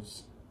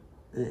was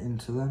it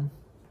into them.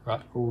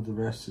 Right. All the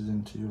rest is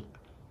into your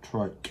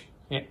trike.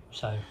 Yep.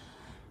 So.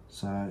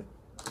 Oh,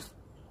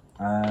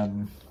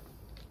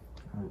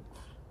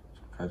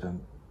 I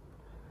don't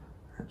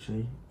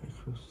actually.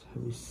 Icarus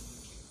heavy.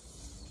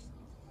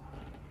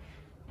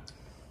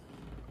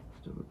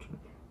 Double check.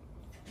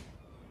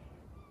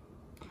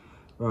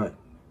 Right.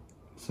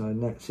 So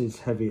next is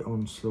heavy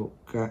onslaught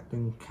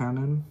Gatling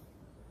cannon.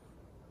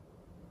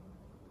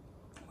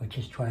 Which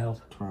is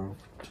 12. 12,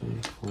 2,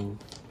 4,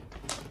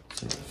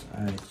 6,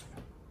 8,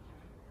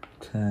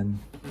 10,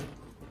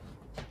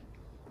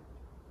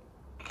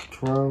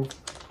 12.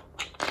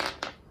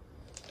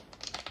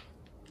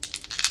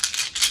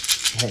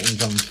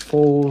 Hitting on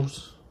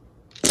 4s.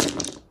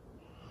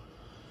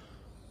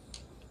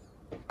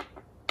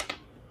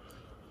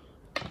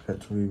 I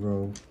get to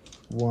reroll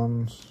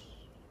 1s.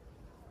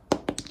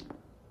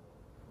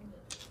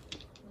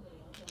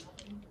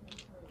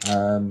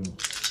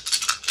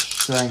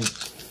 Strength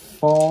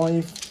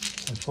 5.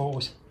 And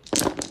 4s.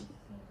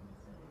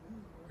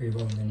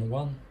 Rerolling the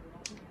 1.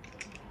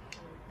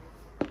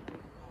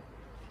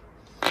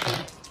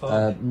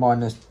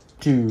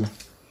 -2.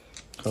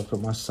 I've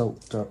got my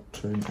salt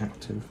doctrine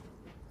active.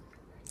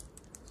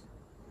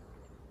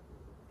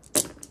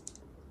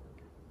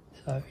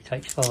 So it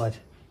takes 5.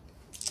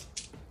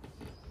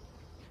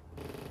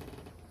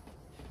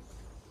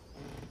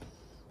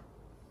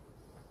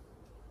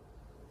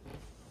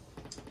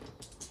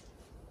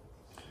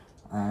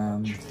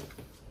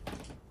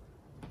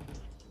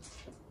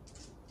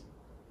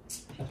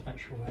 Just make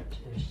sure that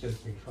it's still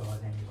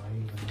D5 anyway,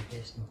 even if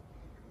it's not.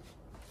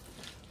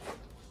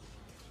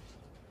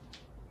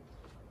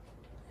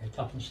 Yeah,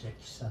 top and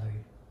 6, so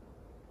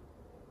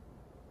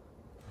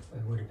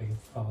it would have been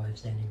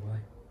 5s anyway.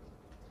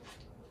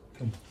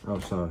 Oh,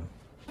 sorry.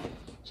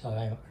 So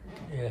hang on.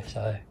 Yeah,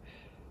 so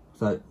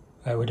So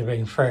it would have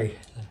been 3.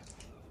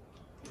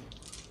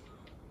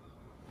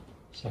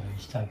 So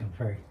he's taken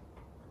 3.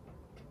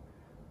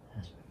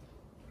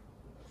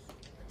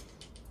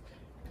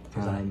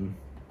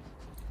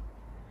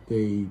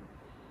 the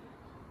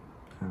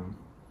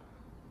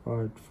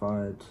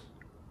fired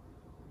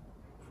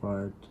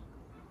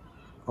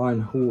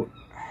iron hawk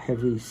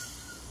heavy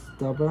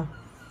stubber.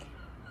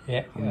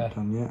 Yeah, Haven't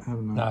done yet,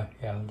 haven't I? No,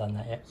 yeah, I haven't done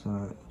that yet.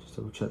 So just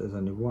double check there's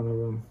only one of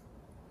them.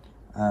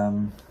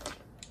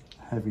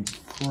 Heavy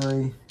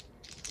 3.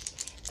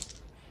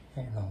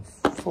 Hitting on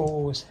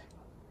 4s.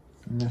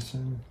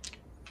 Missing.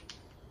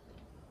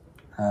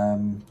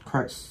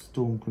 Cracked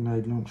storm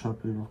grenade launcher, I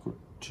believe I've got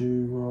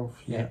 2 of.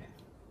 Yeah.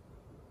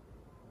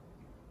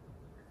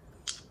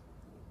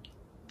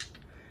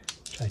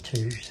 So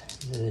 2s,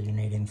 you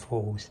need in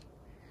 4s.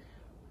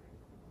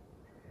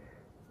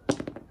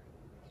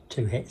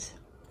 2 hits.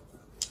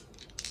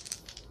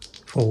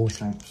 4s.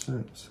 Strength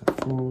 6,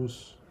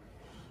 4s.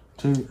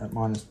 2 at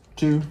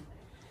 -2.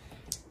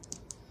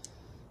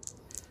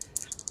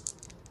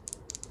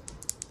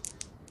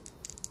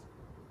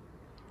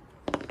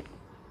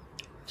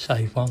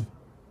 Save 1.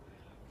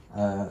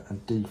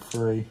 And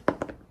D3.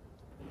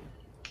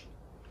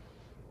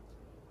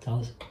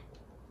 Does.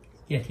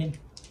 Get him.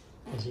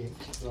 Does he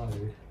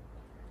explode?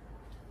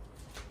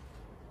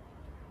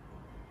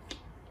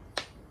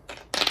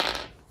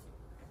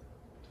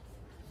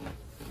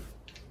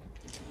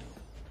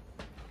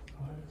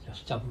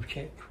 Just double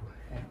check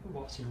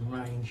what's in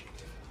range.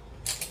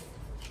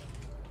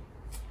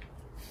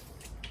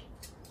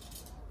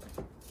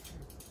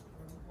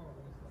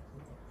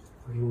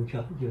 You'll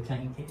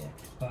tank it,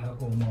 but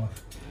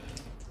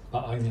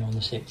only on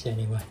the 6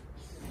 anyway.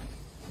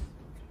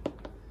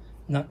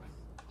 No,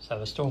 so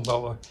the storm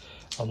bolter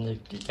on the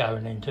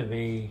going into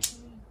the.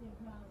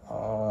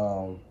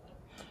 Oh.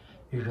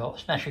 You've got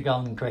smasher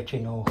gun,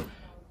 Gretchen, or.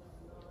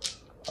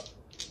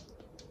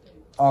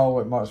 Oh,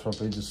 it might as well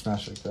be the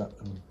smasher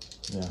gun.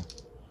 Yeah.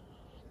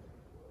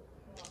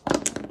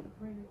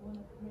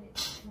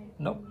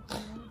 Nope.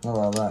 Not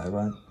like that, it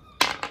won't.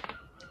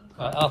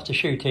 Right, after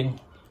shooting,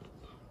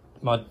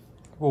 my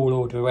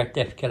warlord, the Red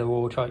Death Killer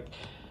orks.trike,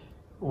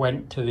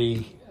 went to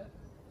the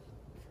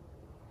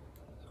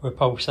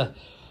repulsor.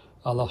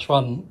 I lost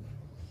 1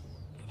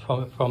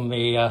 from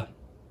the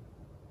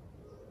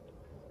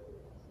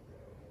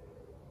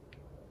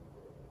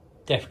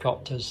death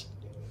copters,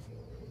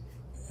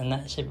 and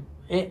that's it.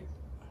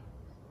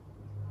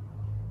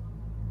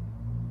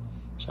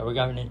 So we're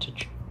going into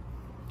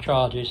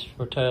charges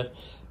for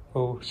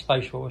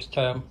Space Wars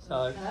term.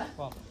 So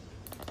well,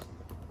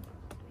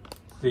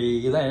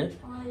 the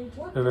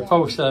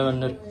repulsor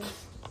and the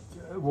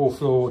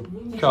Warlord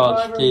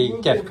charged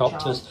the death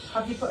copters.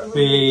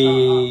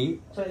 The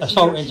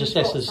assault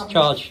intercessors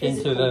charged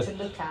into the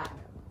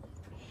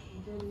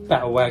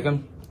battle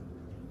wagon.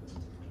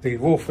 The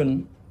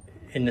Wolfen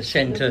in the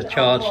centre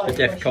charged the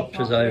death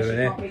copters over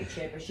there.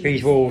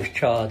 These wolves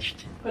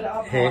charged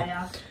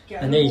here.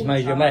 And these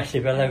made a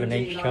massive 11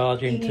 each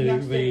charge into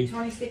the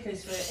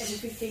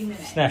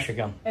smasher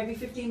gun. Every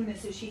 15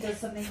 minutes, so she does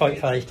something. Fight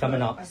phase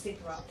coming up.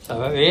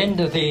 So at the end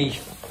of the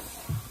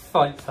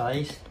fight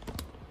phase,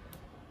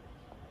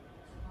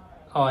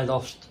 I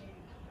lost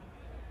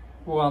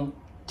 1,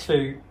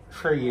 2,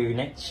 3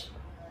 units.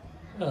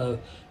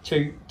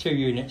 2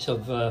 units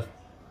of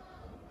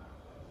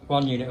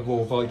 1 unit of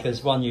War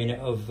Vikers, 1 unit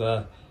of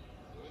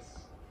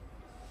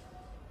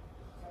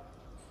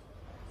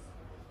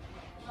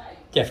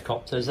death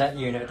copters. That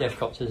unit of death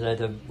copters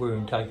had a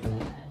wound taken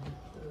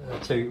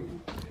 3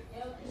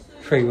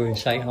 3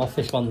 wounds taken off.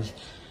 This one's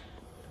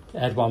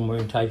had 1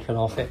 wound taken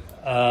off it.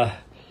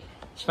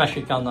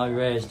 Smashing gun over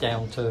there is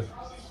down to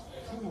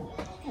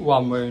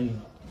 1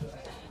 wound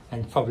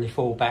and probably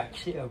 4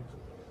 backs,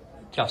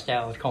 just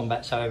out of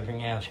combat, so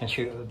everything else can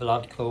shoot with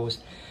blood claws.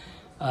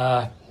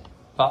 But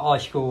I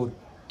scored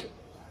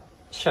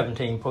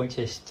 17 points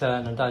this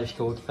turn and they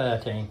scored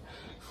 13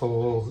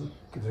 for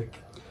the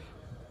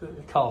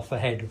cut off the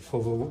head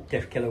for the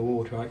Death Killer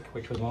Wartrike,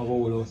 which was my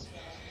warlord.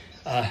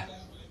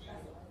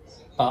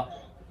 But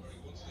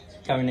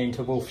going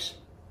into orks,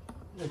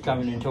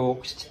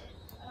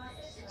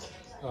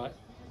 right,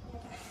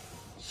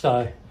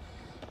 so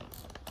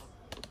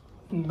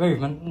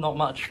movement, not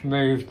much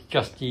moved,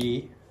 just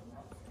these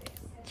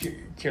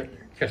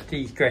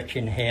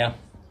Gretchen here,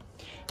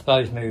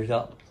 those moved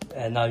up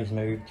and those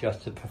moved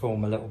just to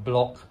perform a little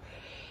block.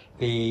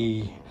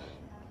 The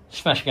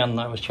smash gun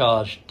that was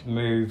charged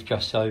moved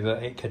just so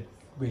that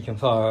we can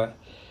fire at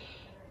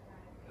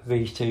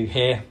these 2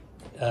 here,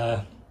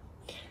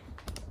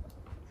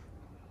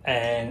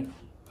 and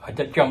I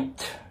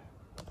jumped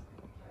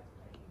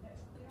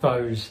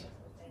those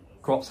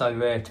grots over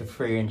there to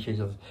 3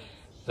 inches of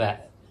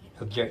that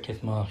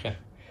objective marker,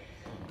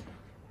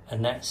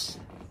 and that's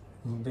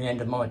the end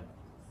of my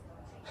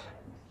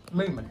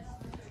movement.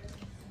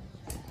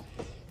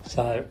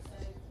 So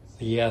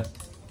the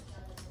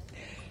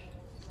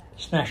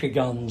smasher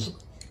guns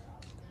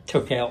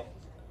took out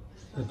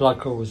the blood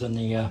claws and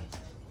the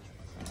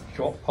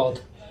drop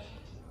pod.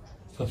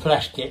 The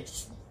flash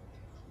kits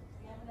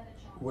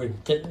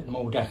with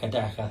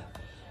Daka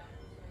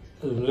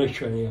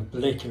literally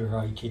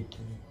obliterated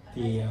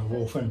the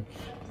Warfen.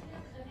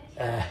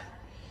 I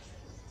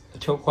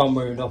took 1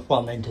 wound off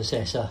 1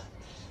 intercessor,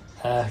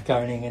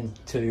 going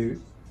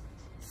into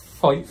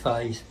fight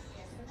phase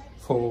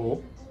for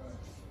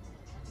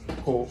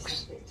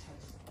orks.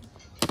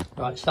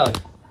 Right, so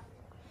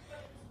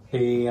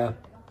the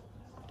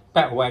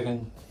battle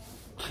wagon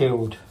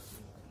killed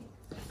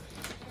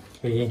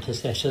the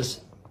intercessors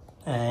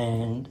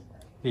and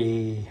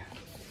the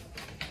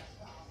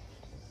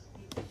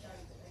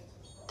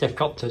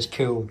Deathcopters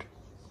killed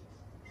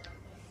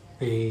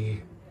the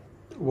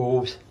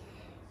wolves,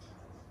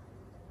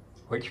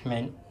 which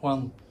meant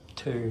 1,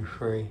 2,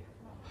 3.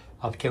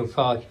 I've killed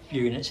 5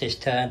 units this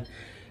turn.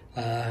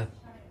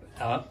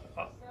 I'm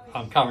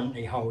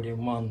currently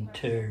holding 1,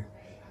 2,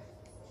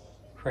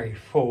 3,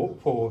 4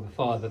 of the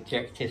 5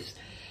 objectives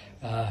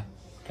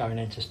going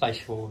into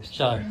Space Wolves.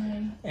 So,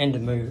 end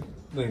of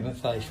movement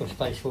phase for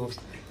Space Wolves.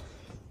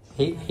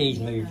 He's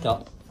moved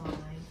up.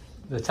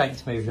 The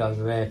tank's moved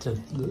over there to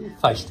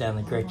face down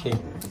the Gretchen.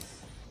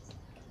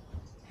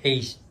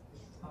 He's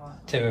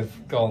to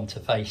have gone to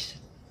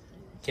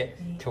get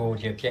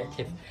towards the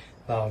objective.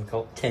 Well, I've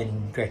got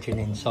 10 Gretchen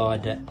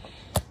inside that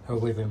are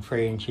within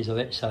 3 inches of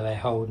it, so they're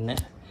holding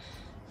it.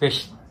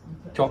 This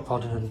drop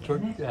pod and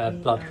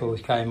blood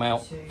claws came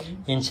out.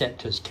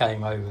 Inceptors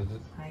came over,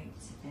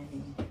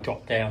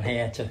 dropped down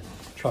here to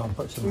try and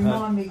put some hurt.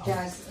 Remind me,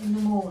 Jazz, in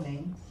the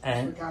morning,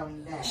 and we're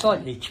going there,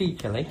 slightly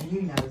cheekily, and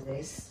you know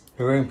this,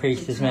 the Rune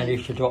Priest has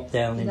managed to drop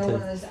down into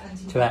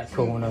that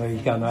corner.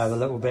 He's going to have a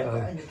little bit of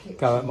a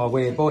go at my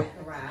weird boy,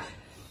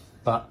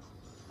 but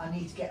I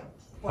need to get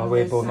my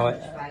weird boy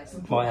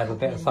might have a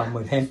bit of fun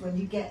with him. When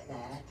you get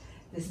there,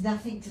 there's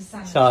nothing to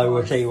sanitize. So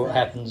we'll see what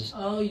happens.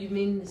 Oh, you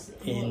mean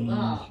in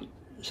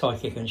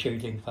psychic and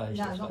shooting phase.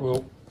 No,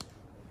 well,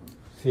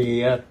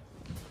 the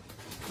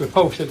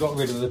repulsor got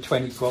rid of the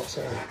 20 grots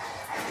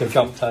that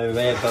jumped over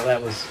there, but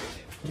that was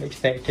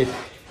expected.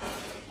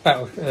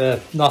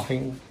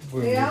 Nothing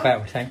with the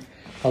battle tank.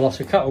 I lost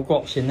a couple of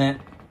grots in that.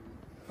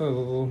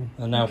 Oh,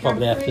 and now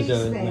probably have to do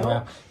it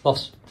now.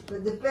 Lost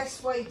but the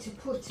best way to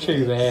put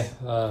 2 there,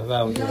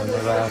 rail doing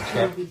the rail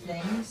check.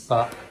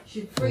 But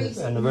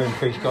and the Rune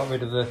Priest got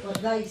rid of the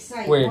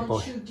weird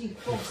boy, the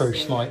True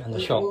Smite and the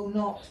shot.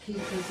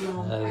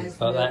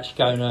 But that's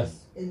going to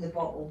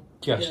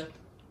just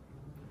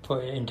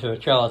put it into a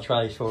charge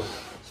phase for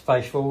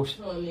Space Force,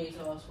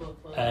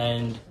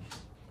 and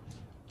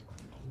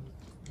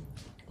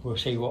we'll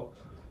see what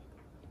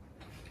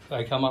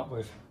they come up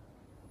with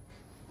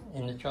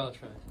in the charge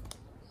phase.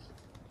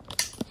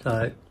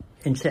 So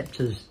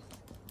Inceptors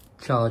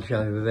charged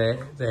over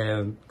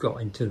there,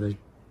 got into the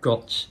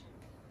grots,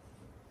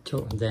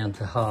 took them down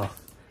to half.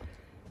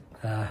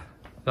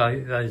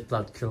 Those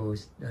blood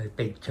claws, a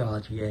big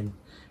charge again,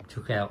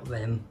 took out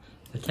them.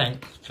 The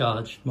tank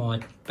charged my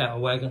battle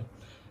wagon,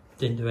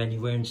 didn't do any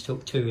wounds,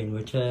 took 2 in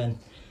return.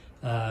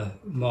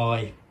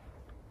 My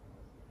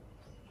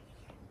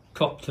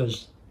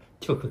copters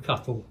took a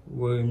couple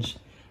wounds,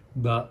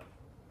 but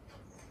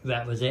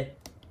that was it.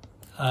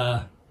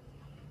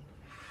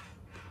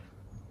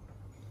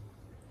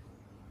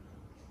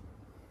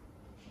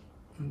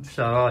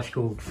 So I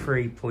scored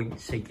 3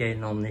 points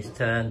again on this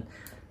turn.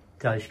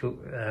 They scored,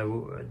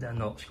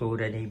 not scored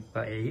any,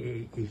 but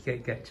he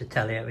gets to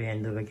tally at the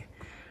end of the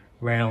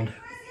round.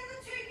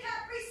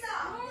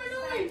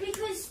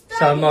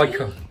 So my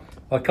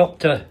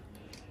copter,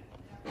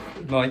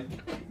 my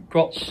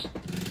grots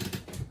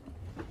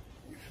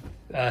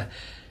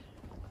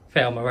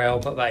failed morale,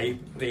 but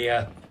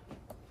the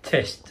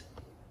test,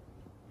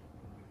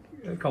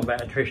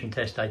 combat attrition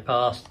test, they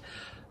passed.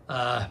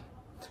 My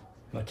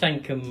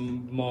tank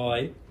and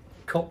my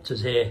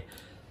copters here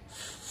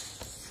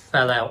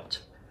fell out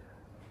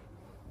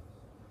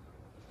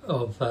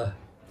of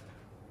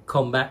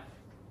combat.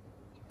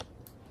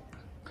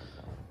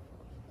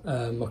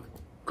 My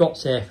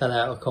Scots there fell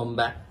out of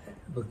combat,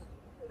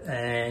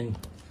 and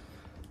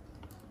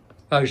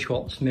those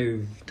Scots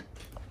moved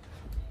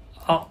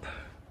up.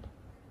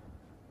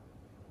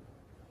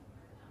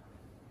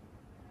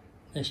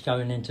 It's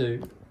going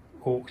into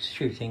orcs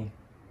shooting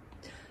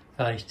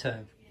phase 2.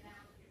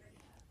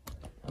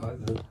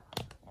 Right, the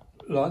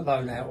light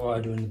lone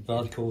outrider and the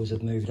blood cores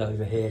have moved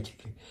over here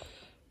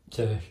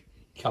to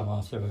come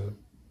after the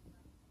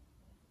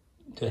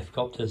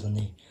helicopters and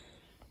the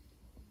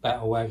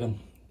battle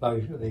wagon.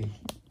 Both the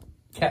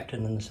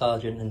captain and the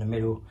sergeant in the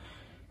middle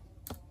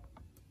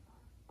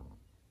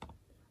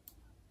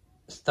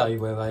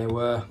stayed where they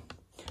were,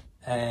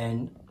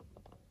 and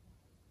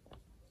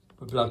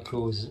the blood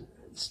cores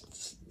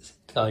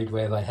stayed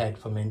where they had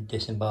from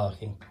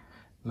disembarking,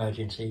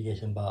 emergency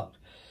disembarked.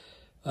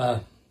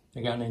 They're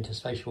going into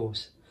Space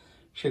Force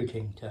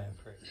shooting turn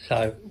 3.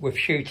 So with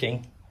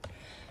shooting,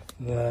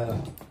 the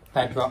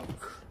Padrock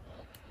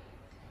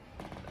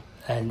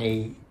and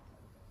the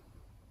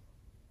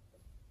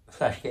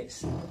flash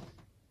kits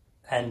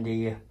and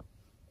the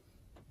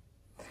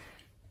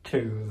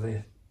two of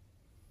the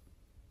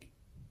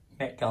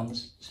met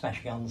guns,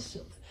 smash guns,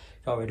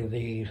 got rid of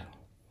the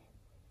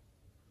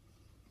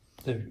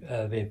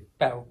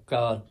battle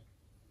guard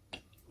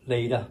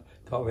leader,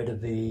 got rid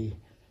of the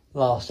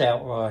last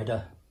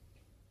outrider,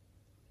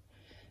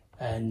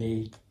 and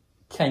the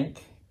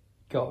tank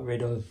got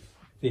rid of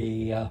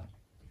the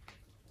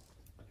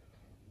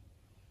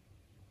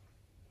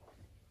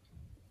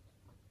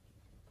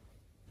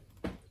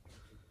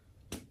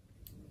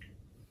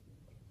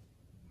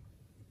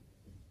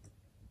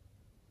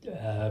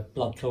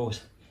blood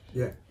claws.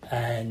 Yeah.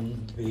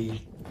 And the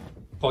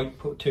bike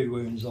put 2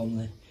 wounds on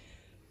the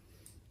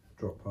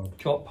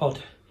drop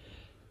pod.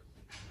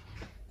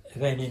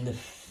 Then in the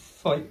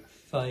fight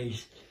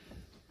phase,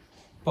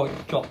 bike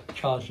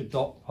charged the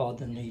drop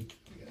pod, and the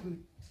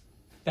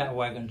battle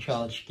wagon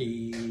charged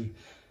the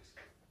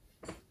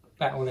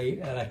battle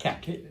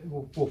captain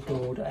Wolf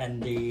Lord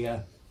and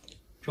the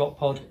drop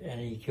pod, and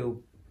he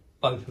killed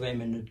both of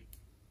them in the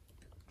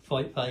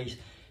fight phase,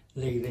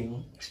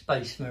 leaving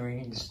Space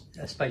Marines,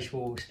 Space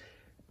Force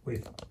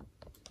with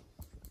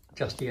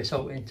just the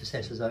assault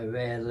intercessors over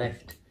there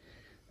left,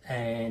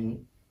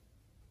 and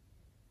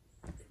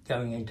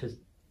going into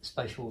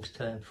Space Force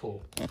turn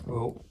 4.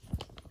 Well,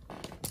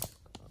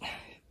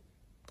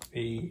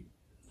 the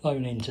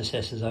lone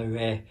intercessors over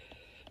there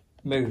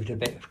moved a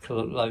bit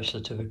closer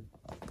to the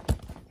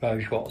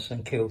Rose Watts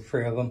and killed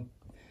 3 of them.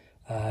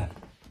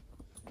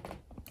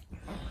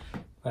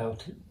 Well,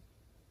 to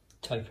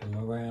take them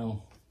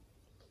around,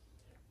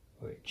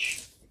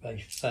 which they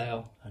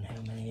fail. And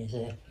how many is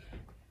there?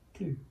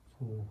 2,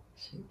 4,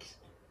 6,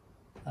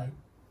 8,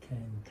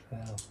 10,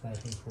 12,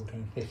 13,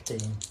 14, 15.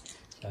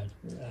 So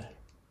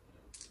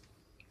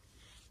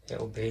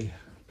it'll be,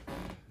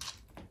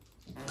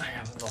 I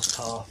haven't lost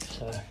half,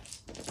 so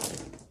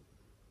there's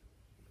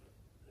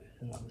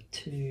another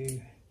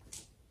 2.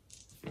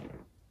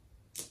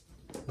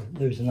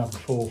 Lose another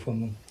 4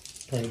 from them,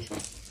 please.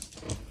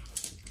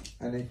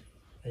 Any?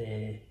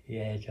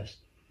 Yeah, just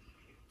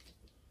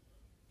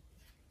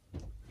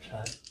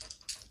so,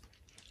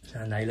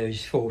 and they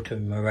lose 4 to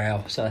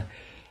morale, so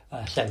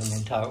 7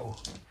 in total.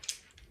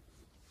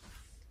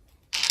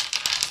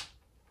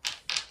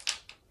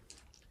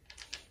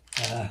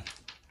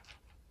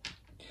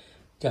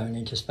 Going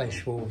into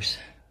Space Force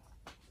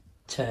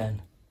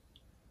turn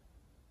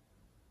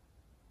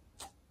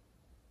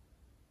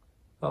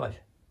 5.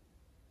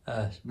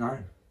 No.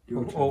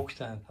 Orks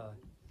turn 5.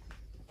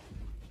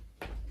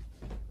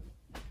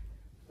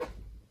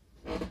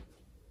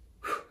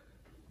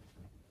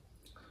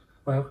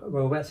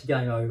 Well, that's the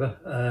game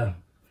over.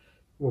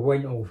 We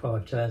went all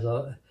 5 turns.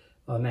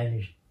 I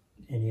managed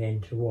in the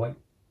end to wipe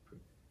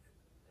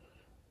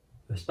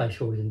the Space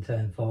Force in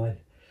turn 5.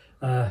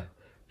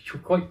 Which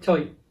was quite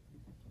tight.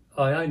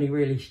 I only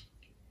really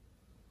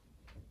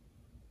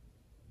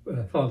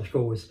final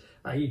score was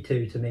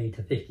 82 to me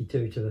to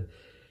 52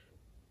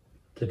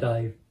 to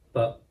Dave,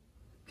 but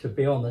to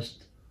be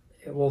honest,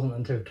 it wasn't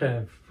until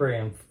turn 3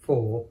 and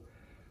 4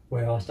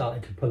 where I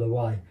started to pull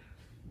away.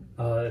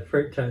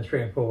 Turns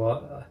 3 and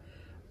 4,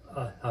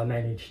 I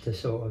managed to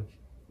sort of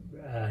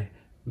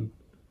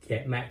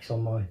get max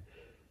on my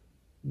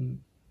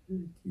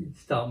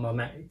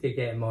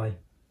get my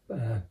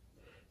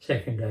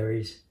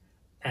secondaries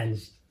and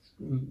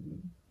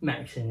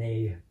maxing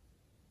the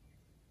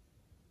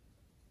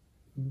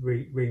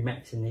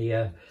remaxing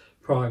the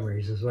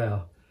primaries as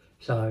well.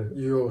 So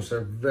you're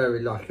also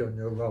very lucky on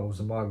your rolls,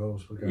 and my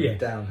rolls were going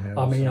downhill.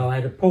 I mean, I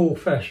had a poor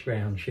first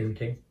round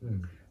shooting,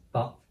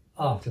 but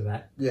after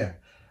that,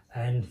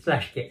 and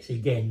flash gets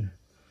again,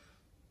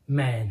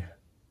 man,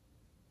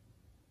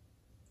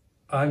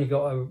 I only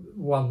got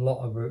one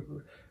lot of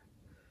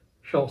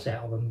shots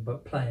out of them,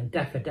 but playing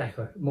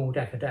more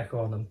Daka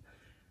on them,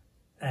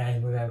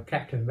 and with our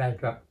Captain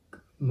Radruck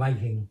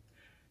making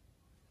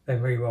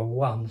them reroll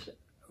ones,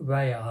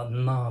 they are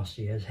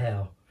nasty as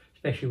hell,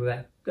 especially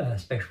with that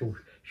special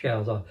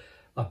shells.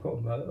 I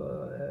put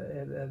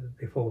them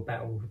before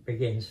battle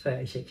begins,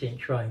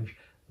 36-inch range.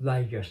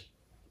 They just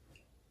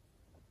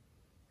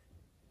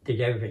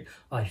did everything.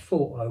 I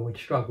thought I would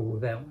struggle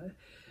without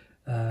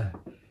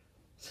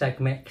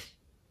Sagmex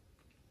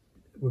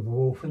with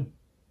Wolfen,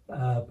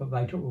 but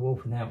they took the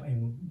Wolfen out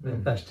in the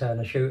first turn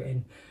of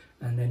shooting,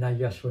 and then they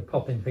just were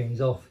popping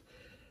things off.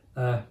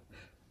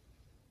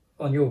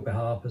 On your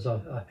behalf, as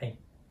I think,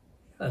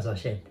 as I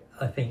said,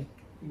 I think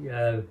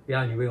the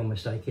only real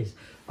mistake is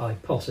I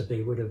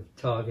possibly would have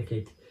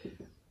targeted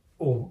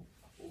all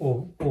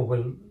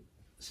the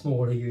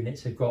smaller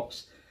units of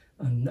Grops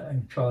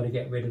and try to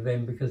get rid of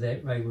them, because they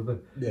were the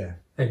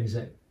things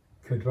that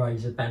could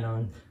raise a banner,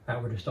 and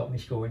that would have stopped me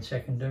scoring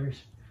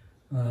secondaries.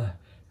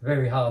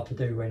 Very hard to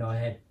do when I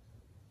had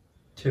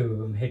two of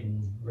them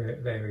hidden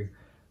very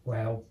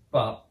well,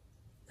 but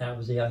that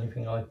was the only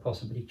thing I'd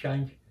possibly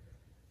change.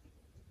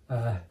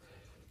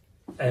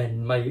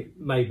 And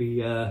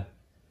maybe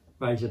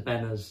Razor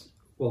Banners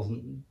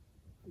wasn't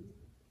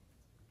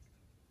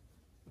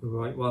the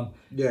right one.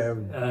 Yeah.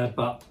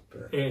 But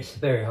it's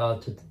very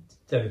hard to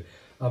do.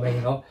 I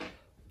mean, I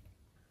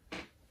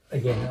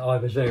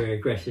was very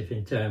aggressive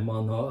in turn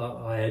one.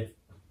 I had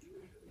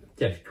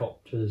Death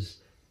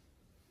Copters,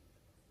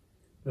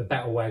 the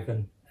Battle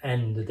Wagon,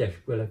 and the Death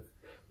Wheeler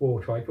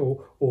Wartrike,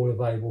 all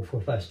available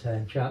for first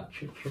turn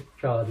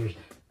charges,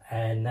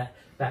 and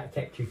that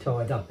kept you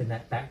tied up in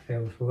that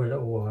backfield for a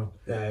little while.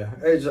 Yeah,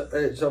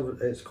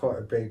 it's quite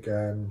a big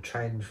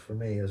change for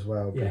me as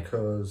well,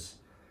 because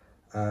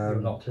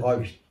I'm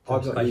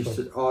used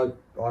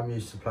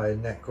to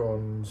playing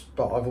Necrons,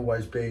 but I've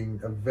always been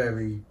a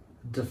very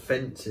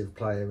defensive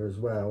player as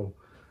well,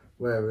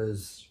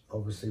 whereas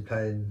obviously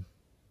playing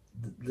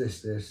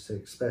this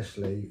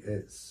especially,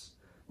 it's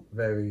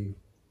very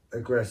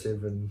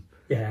aggressive. And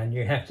and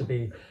you have to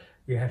be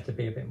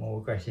a bit more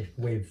aggressive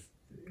with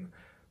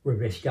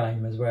this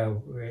game as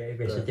well,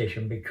 this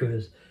edition,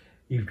 because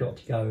you've got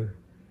to go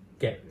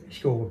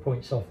score the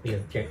points off the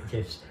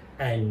objectives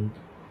and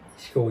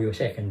score your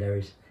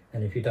secondaries,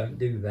 and if you don't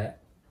do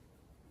that,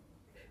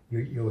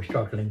 you're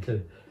struggling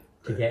to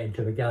get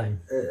into the game.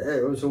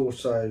 It was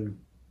also,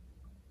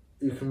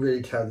 you can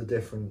really tell the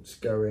difference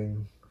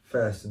going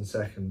first and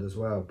second as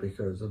well,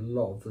 because a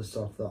lot of the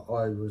stuff that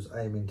I was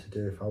aiming to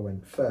do if I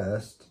went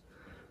first,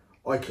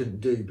 I couldn't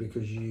do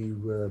because you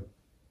were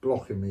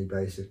blocking me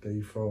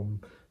basically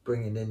from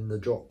bringing in the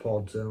drop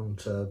pods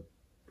onto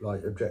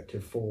like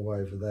objective 4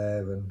 over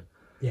there, and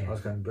I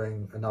was going to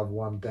bring another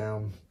one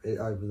down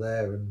over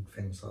there and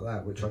things like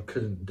that, which I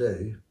couldn't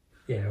do.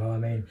 Yeah, well, I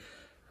mean,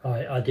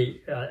 I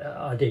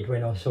did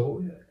when I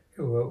saw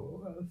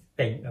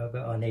think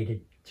that I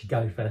needed to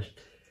go first,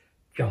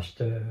 just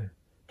to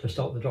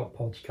stop the drop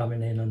pods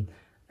coming in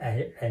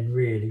and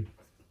really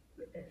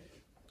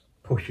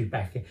push you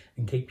back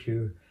and keep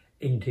you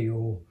into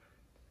your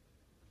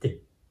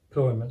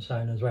deployment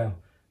zone as well.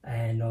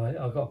 And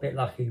I got a bit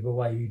lucky the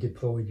way you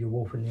deployed your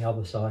wolf on the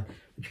other side,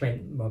 which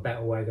meant my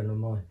battle wagon and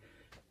my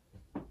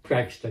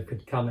dragster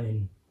could come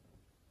in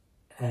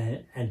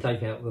and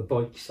take out the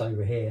bikes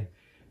over here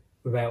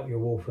without your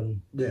wolf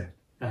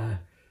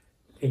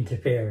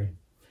interfering,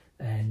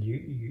 and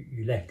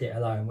you left it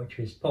alone, which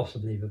was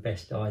possibly the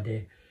best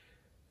idea.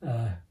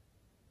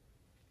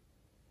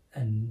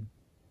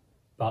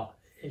 But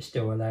it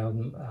still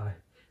allowed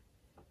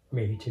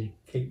me to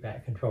keep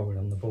that control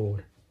on the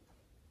board.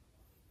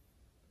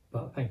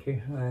 But thank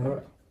you.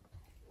 I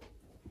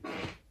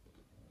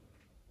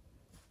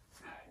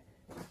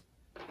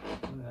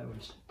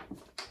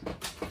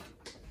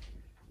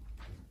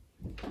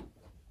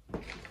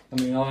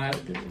mean,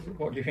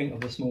 what do you think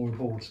of the smaller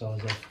board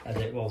size as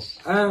it was?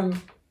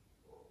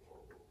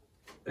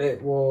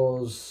 It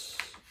was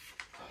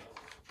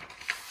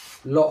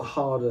a lot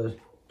harder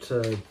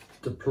to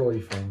deploy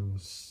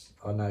things,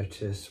 I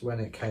noticed, when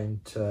it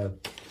came to,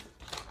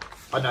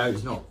 I know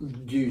it's not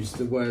used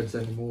the words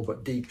anymore,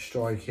 but deep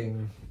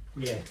striking.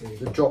 Yeah.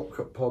 The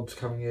drop pods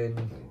coming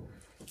in,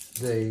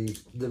 the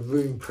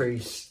Rune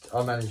Priest,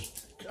 I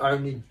managed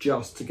only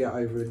just to get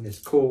over in this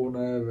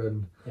corner,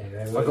 and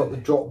I got the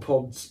drop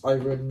pods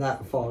over in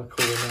that far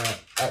corner.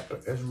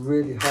 It was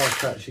really hard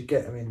to actually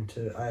get them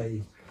into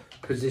a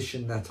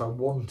position that I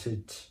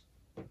wanted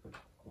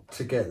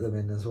to get them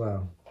in as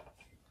well.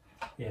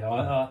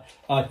 Yeah,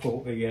 I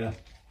thought the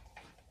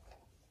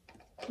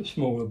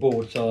smaller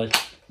board size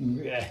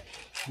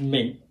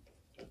meant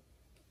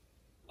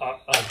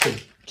I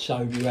could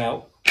sew you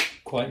out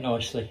quite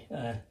nicely.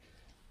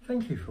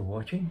 Thank you for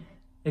watching.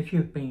 If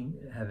you've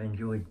have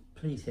enjoyed,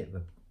 please hit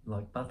the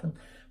like button,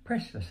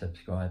 press the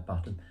subscribe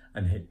button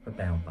and hit the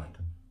bell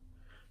button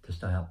to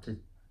stay up to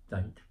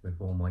date with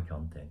all my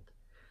content.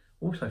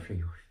 Also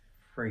feel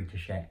free to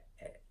share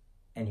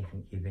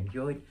anything you've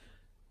enjoyed.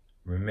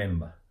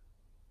 Remember,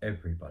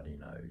 everybody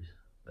knows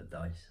The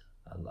dice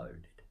are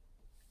loaded.